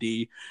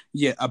HD.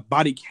 Yeah, a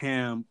body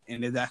cam,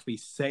 and it actually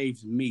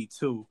saves me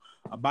too.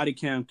 A body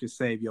cam can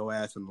save your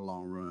ass in the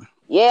long run.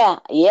 Yeah.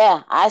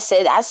 I've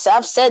said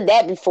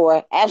that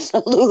before.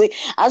 Absolutely.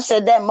 I've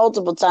said that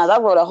multiple times. I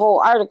wrote a whole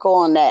article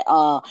on that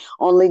on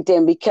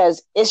LinkedIn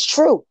because it's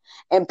true.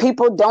 And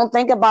people don't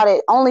think about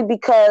it only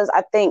because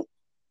I think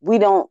we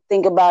don't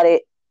think about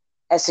it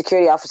as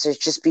security officers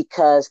just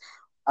because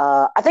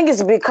I think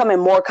it's becoming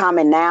more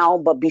common now,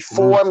 but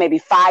before maybe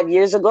 5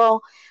 years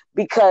ago,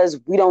 because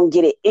we don't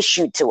get it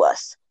issued to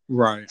us.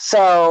 Right.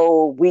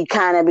 So we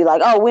kind of be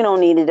like, oh, we don't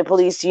need it. The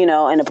police,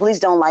 and the police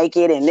don't like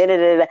it. And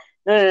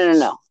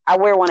No. I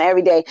wear one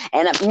every day.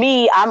 And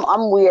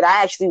I'm weird.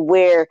 I actually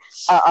wear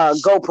a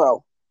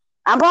GoPro.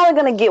 I'm probably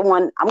going to get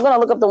one. I'm going to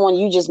look up the one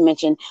you just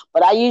mentioned.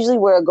 But I usually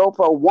wear a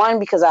GoPro, one,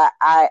 because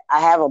I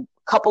have a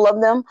couple of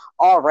them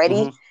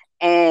already.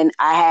 And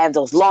I have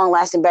those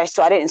long-lasting batteries.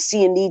 So I didn't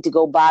see a need to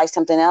go buy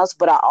something else.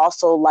 But I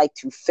also like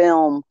to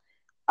film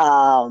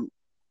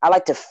I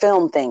like to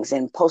film things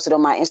and post it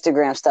on my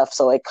Instagram stuff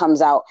so it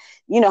comes out.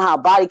 You know how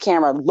body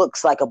camera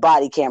looks like a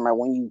body camera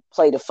when you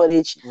play the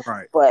footage.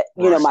 Right. But,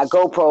 my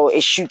GoPro,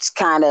 it shoots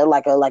kind of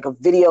like a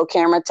video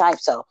camera type.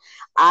 So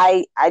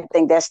I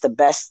think that's the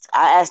best.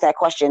 I asked that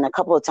question a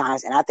couple of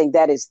times, and I think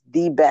that is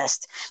the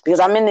best because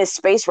I'm in this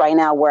space right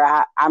now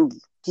where I'm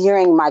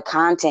gearing my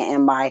content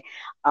and my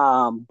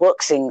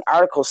books and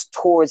articles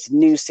towards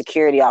new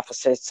security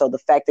officers. So the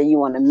fact that you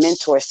want to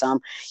mentor some,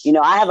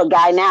 I have a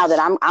guy now that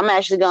I'm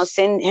actually going to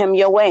send him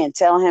your way and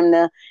tell him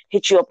to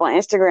hit you up on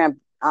Instagram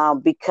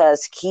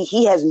because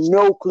he has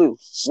no clue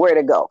where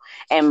to go.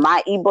 And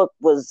my ebook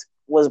was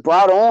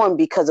brought on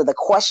because of the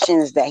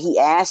questions that he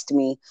asked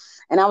me.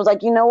 And I was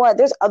like, you know what?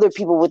 There's other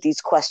people with these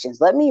questions.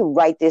 Let me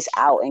write this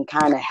out and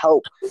kind of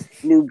help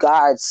new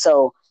guards.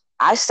 So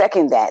I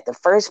second that. The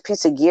first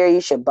piece of gear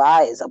you should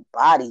buy is a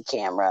body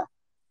camera.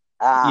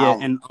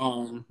 And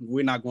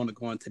we're not going to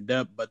go into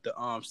depth, but the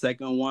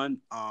second one,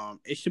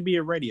 it should be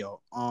a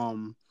radio.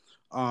 And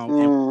what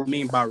I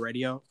mean by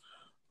radio,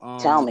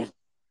 Tell me.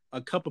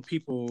 A couple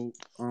people,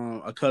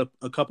 a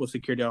couple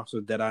security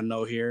officers that I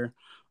know here,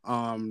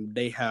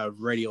 they have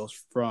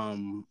radios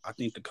from, I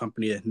think the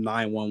company is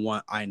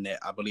 911 iNet.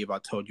 I believe I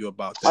told you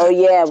about that. Oh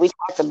yeah, we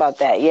talked about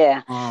that.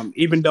 Yeah.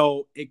 Even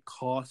though it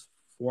costs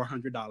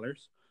 $400.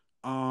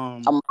 A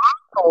month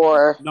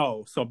or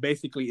no, so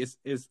basically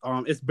it's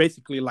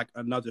basically like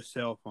another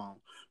cell phone.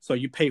 So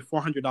you pay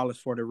 $400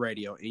 for the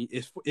radio, and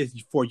it's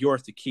for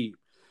yours to keep,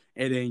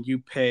 and then you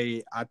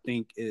pay, I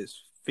think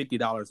it's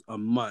 $50 a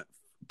month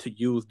to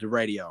use the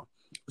radio.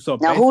 So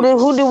now,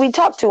 who do we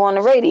talk to on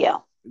the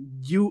radio?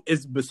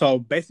 So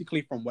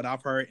basically, from what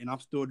I've heard, and I'm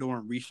still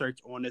doing research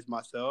on this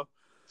myself.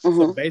 Mm-hmm.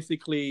 So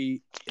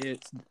basically,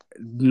 it's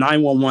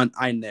 911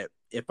 iNet.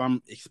 If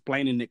I'm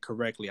explaining it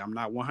correctly, I'm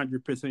not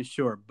 100%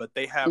 sure, but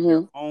they have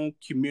their own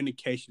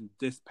communication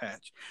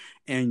dispatch,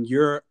 and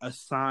you're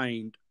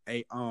assigned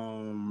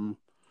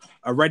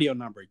a radio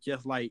number,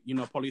 just like,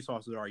 police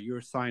officers are. You're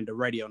assigned a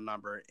radio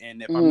number,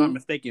 and if I'm not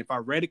mistaken, if I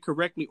read it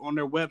correctly on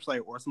their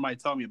website or somebody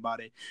told me about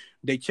it,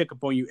 they check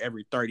up on you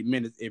every 30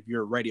 minutes if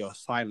your radio is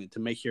silent to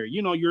make sure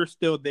you're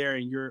still there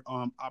and you're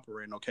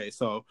operating okay.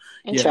 So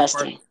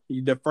interesting.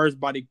 The first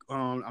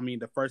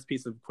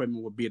piece of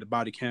equipment would be the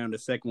body cam. The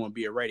second one would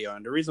be a radio,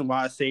 and the reason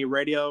why I say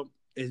radio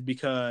is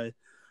because,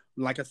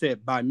 like I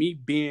said, by me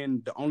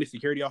being the only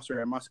security officer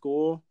at my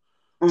school.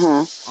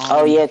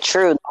 Oh yeah,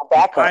 true. No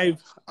backup.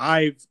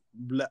 I've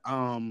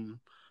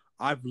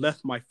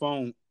left my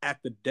phone at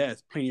the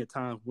desk plenty of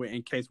times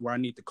in case where I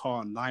need to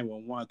call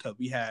 911 because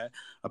we had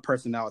a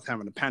person that was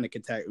having a panic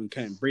attack and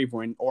couldn't breathe,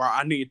 or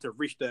I needed to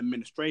reach the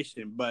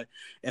administration. But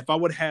if I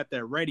would have had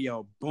that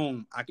radio,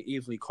 boom, I could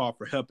easily call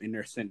for help, and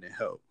they're sending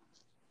help.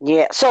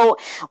 Yeah. So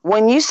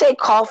when you say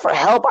call for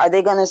help, are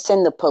they going to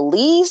send the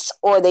police,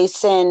 or they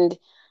send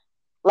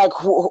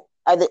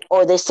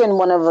or they send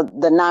one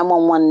of the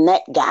 911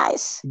 net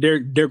guys?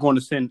 They're going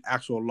to send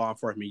actual law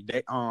enforcement.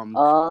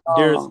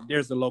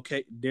 There's a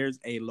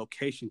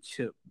location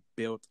chip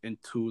built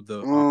into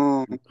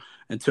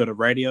the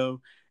radio,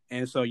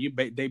 and so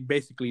they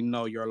basically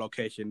know your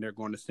location. They're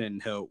going to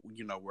send help,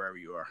 wherever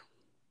you are.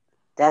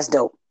 That's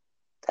dope.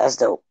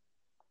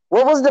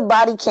 What was the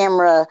body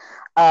camera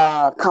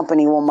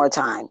company one more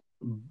time?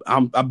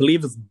 I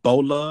believe it's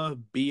BOLOV,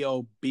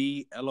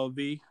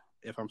 BOBLOV,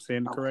 if I'm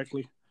saying it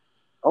correctly.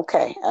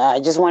 Okay. I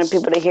just wanted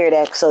people to hear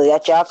that so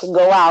that y'all can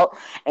go out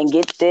and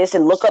get this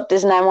and look up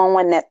this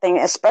 911 net thing.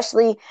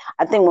 Especially,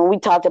 I think when we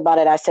talked about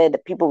it, I said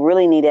that people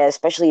really need it,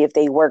 especially if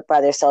they work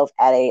by themselves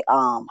at a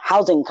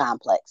housing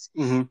complex.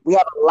 Mm-hmm. We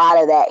have a lot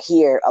of that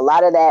here. A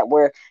lot of that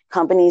where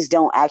companies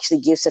don't actually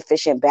give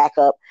sufficient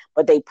backup,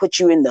 but they put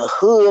you in the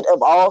hood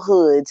of all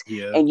hoods,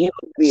 and you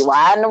be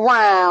riding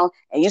around,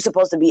 and you're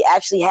supposed to be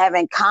actually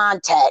having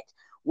contact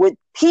with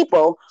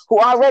people who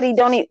already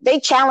they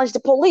challenge the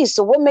police.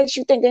 So what makes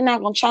you think they're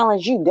not going to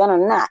challenge you, gun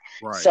or not?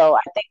 Right. So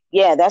I think,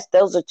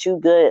 those are two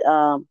good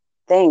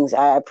things.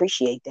 I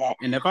appreciate that.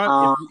 And if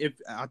I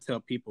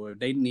tell people if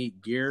they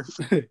need gear,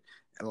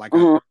 like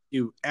I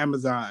do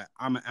Amazon,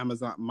 I'm an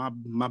Amazon.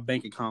 My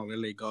bank account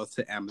literally goes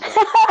to Amazon.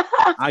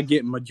 I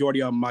get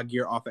majority of my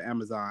gear off of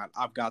Amazon.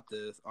 I've got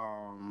this,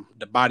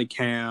 the body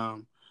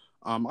cam.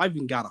 I've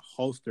even got a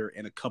holster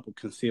and a couple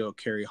concealed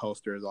carry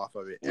holsters off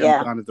of it.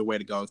 Amazon is the way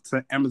to go.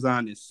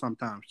 Amazon is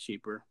sometimes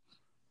cheaper.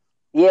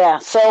 Yeah.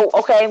 So,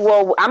 okay.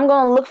 Well, I'm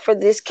going to look for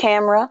this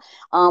camera.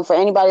 For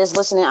anybody that's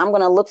listening, I'm going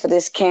to look for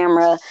this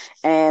camera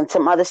and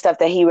some other stuff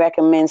that he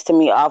recommends to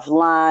me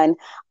offline.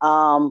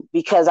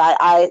 Because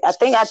I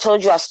think I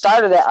told you I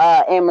started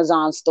an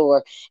Amazon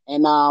store,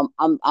 and I'm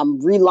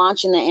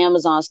relaunching the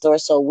Amazon store.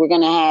 So we're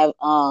going to have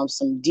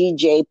some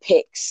DJ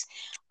picks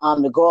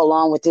to go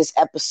along with this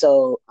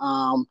episode.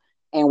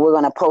 And we're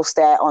going to post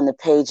that on the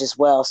page as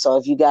well. So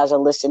if you guys are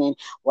listening,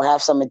 we'll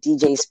have some of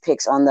DJ's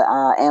picks on the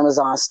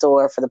Amazon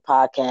store for the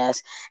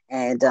podcast.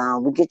 And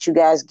we'll get you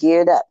guys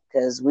geared up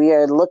because we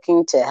are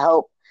looking to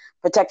help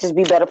protectors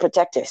be better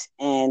protectors.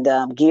 And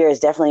gear is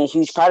definitely a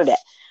huge part of that.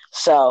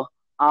 So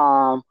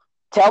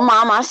tell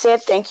Mom I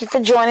said thank you for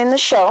joining the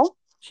show.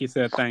 She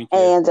said thank you.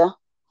 And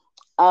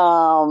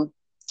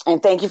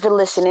thank you for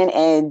listening.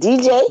 And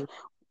DJ,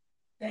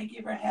 thank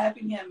you for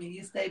having him, and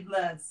you stay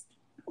blessed.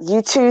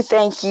 You too,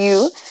 thank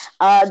you.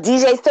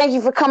 DJ, thank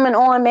you for coming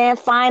on, man.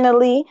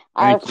 Finally,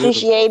 I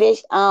appreciate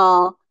it.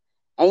 And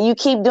you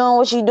keep doing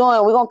what you're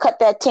doing. We're gonna cut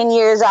that 10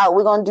 years out.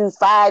 We're gonna do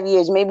 5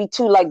 years, maybe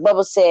 2, like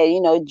Bubba said.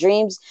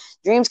 Dreams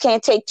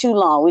can't take too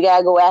long. We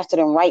gotta go after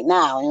them right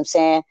now. You know what I'm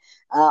saying?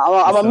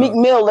 I'm a Meek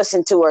Mill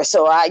listen to her,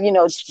 so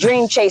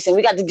dream chasing.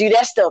 We got to do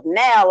that stuff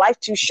now. Life's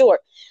too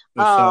short.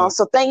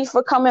 So thank you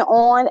for coming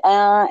on.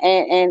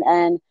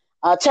 And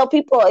tell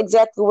people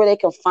exactly where they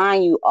can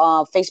find you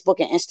on Facebook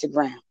and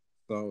Instagram.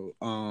 So,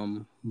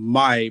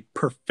 my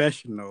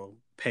professional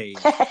page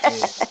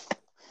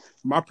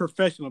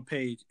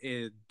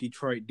is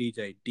Detroit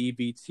DJ,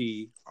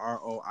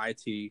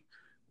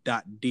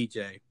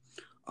 DVTROIT.DJ.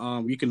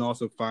 You can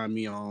also find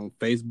me on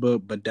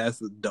Facebook, but that's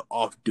the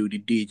off-duty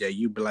DJ.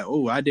 You be like,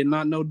 oh, I did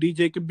not know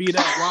DJ could be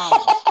that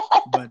wild.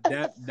 But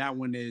that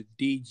one is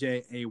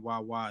DJ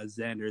AYY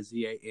Xander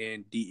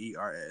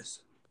ZANDERS.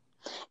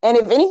 And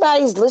if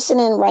anybody's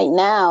listening right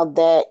now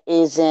that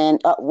is in,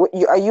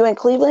 are you in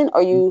Cleveland?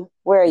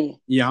 Where are you?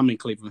 Yeah, I'm in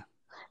Cleveland.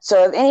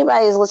 So if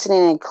anybody is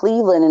listening in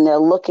Cleveland and they're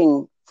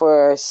looking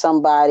for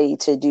somebody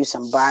to do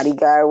some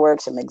bodyguard work,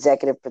 some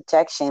executive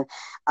protection,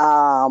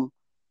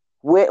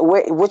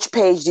 which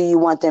page do you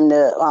want them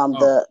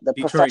to? The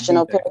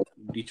professional page.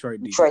 Detroit.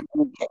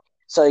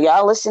 So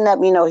y'all listen up.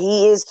 You know,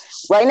 he is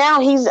right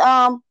now. He's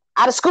out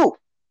of school,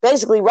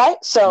 basically, right?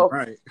 So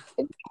right.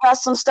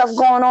 Has some stuff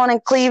going on in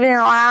Cleveland.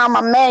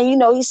 My man, you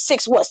know, he's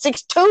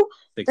 6'2",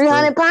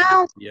 300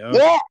 pounds. Yeah.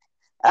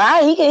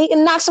 All right, he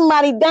can knock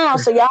somebody down.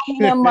 So y'all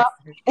hit him up,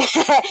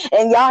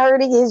 and y'all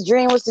heard it. His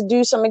dream was to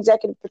do some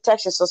executive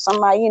protection. So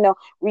somebody, you know,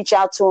 reach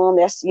out to him.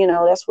 That's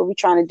what we're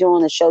trying to do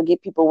on the show.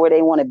 Get people where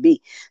they want to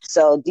be.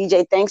 So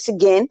DJ, thanks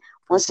again,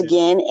 once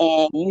again,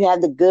 and you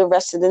have the good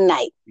rest of the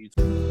night.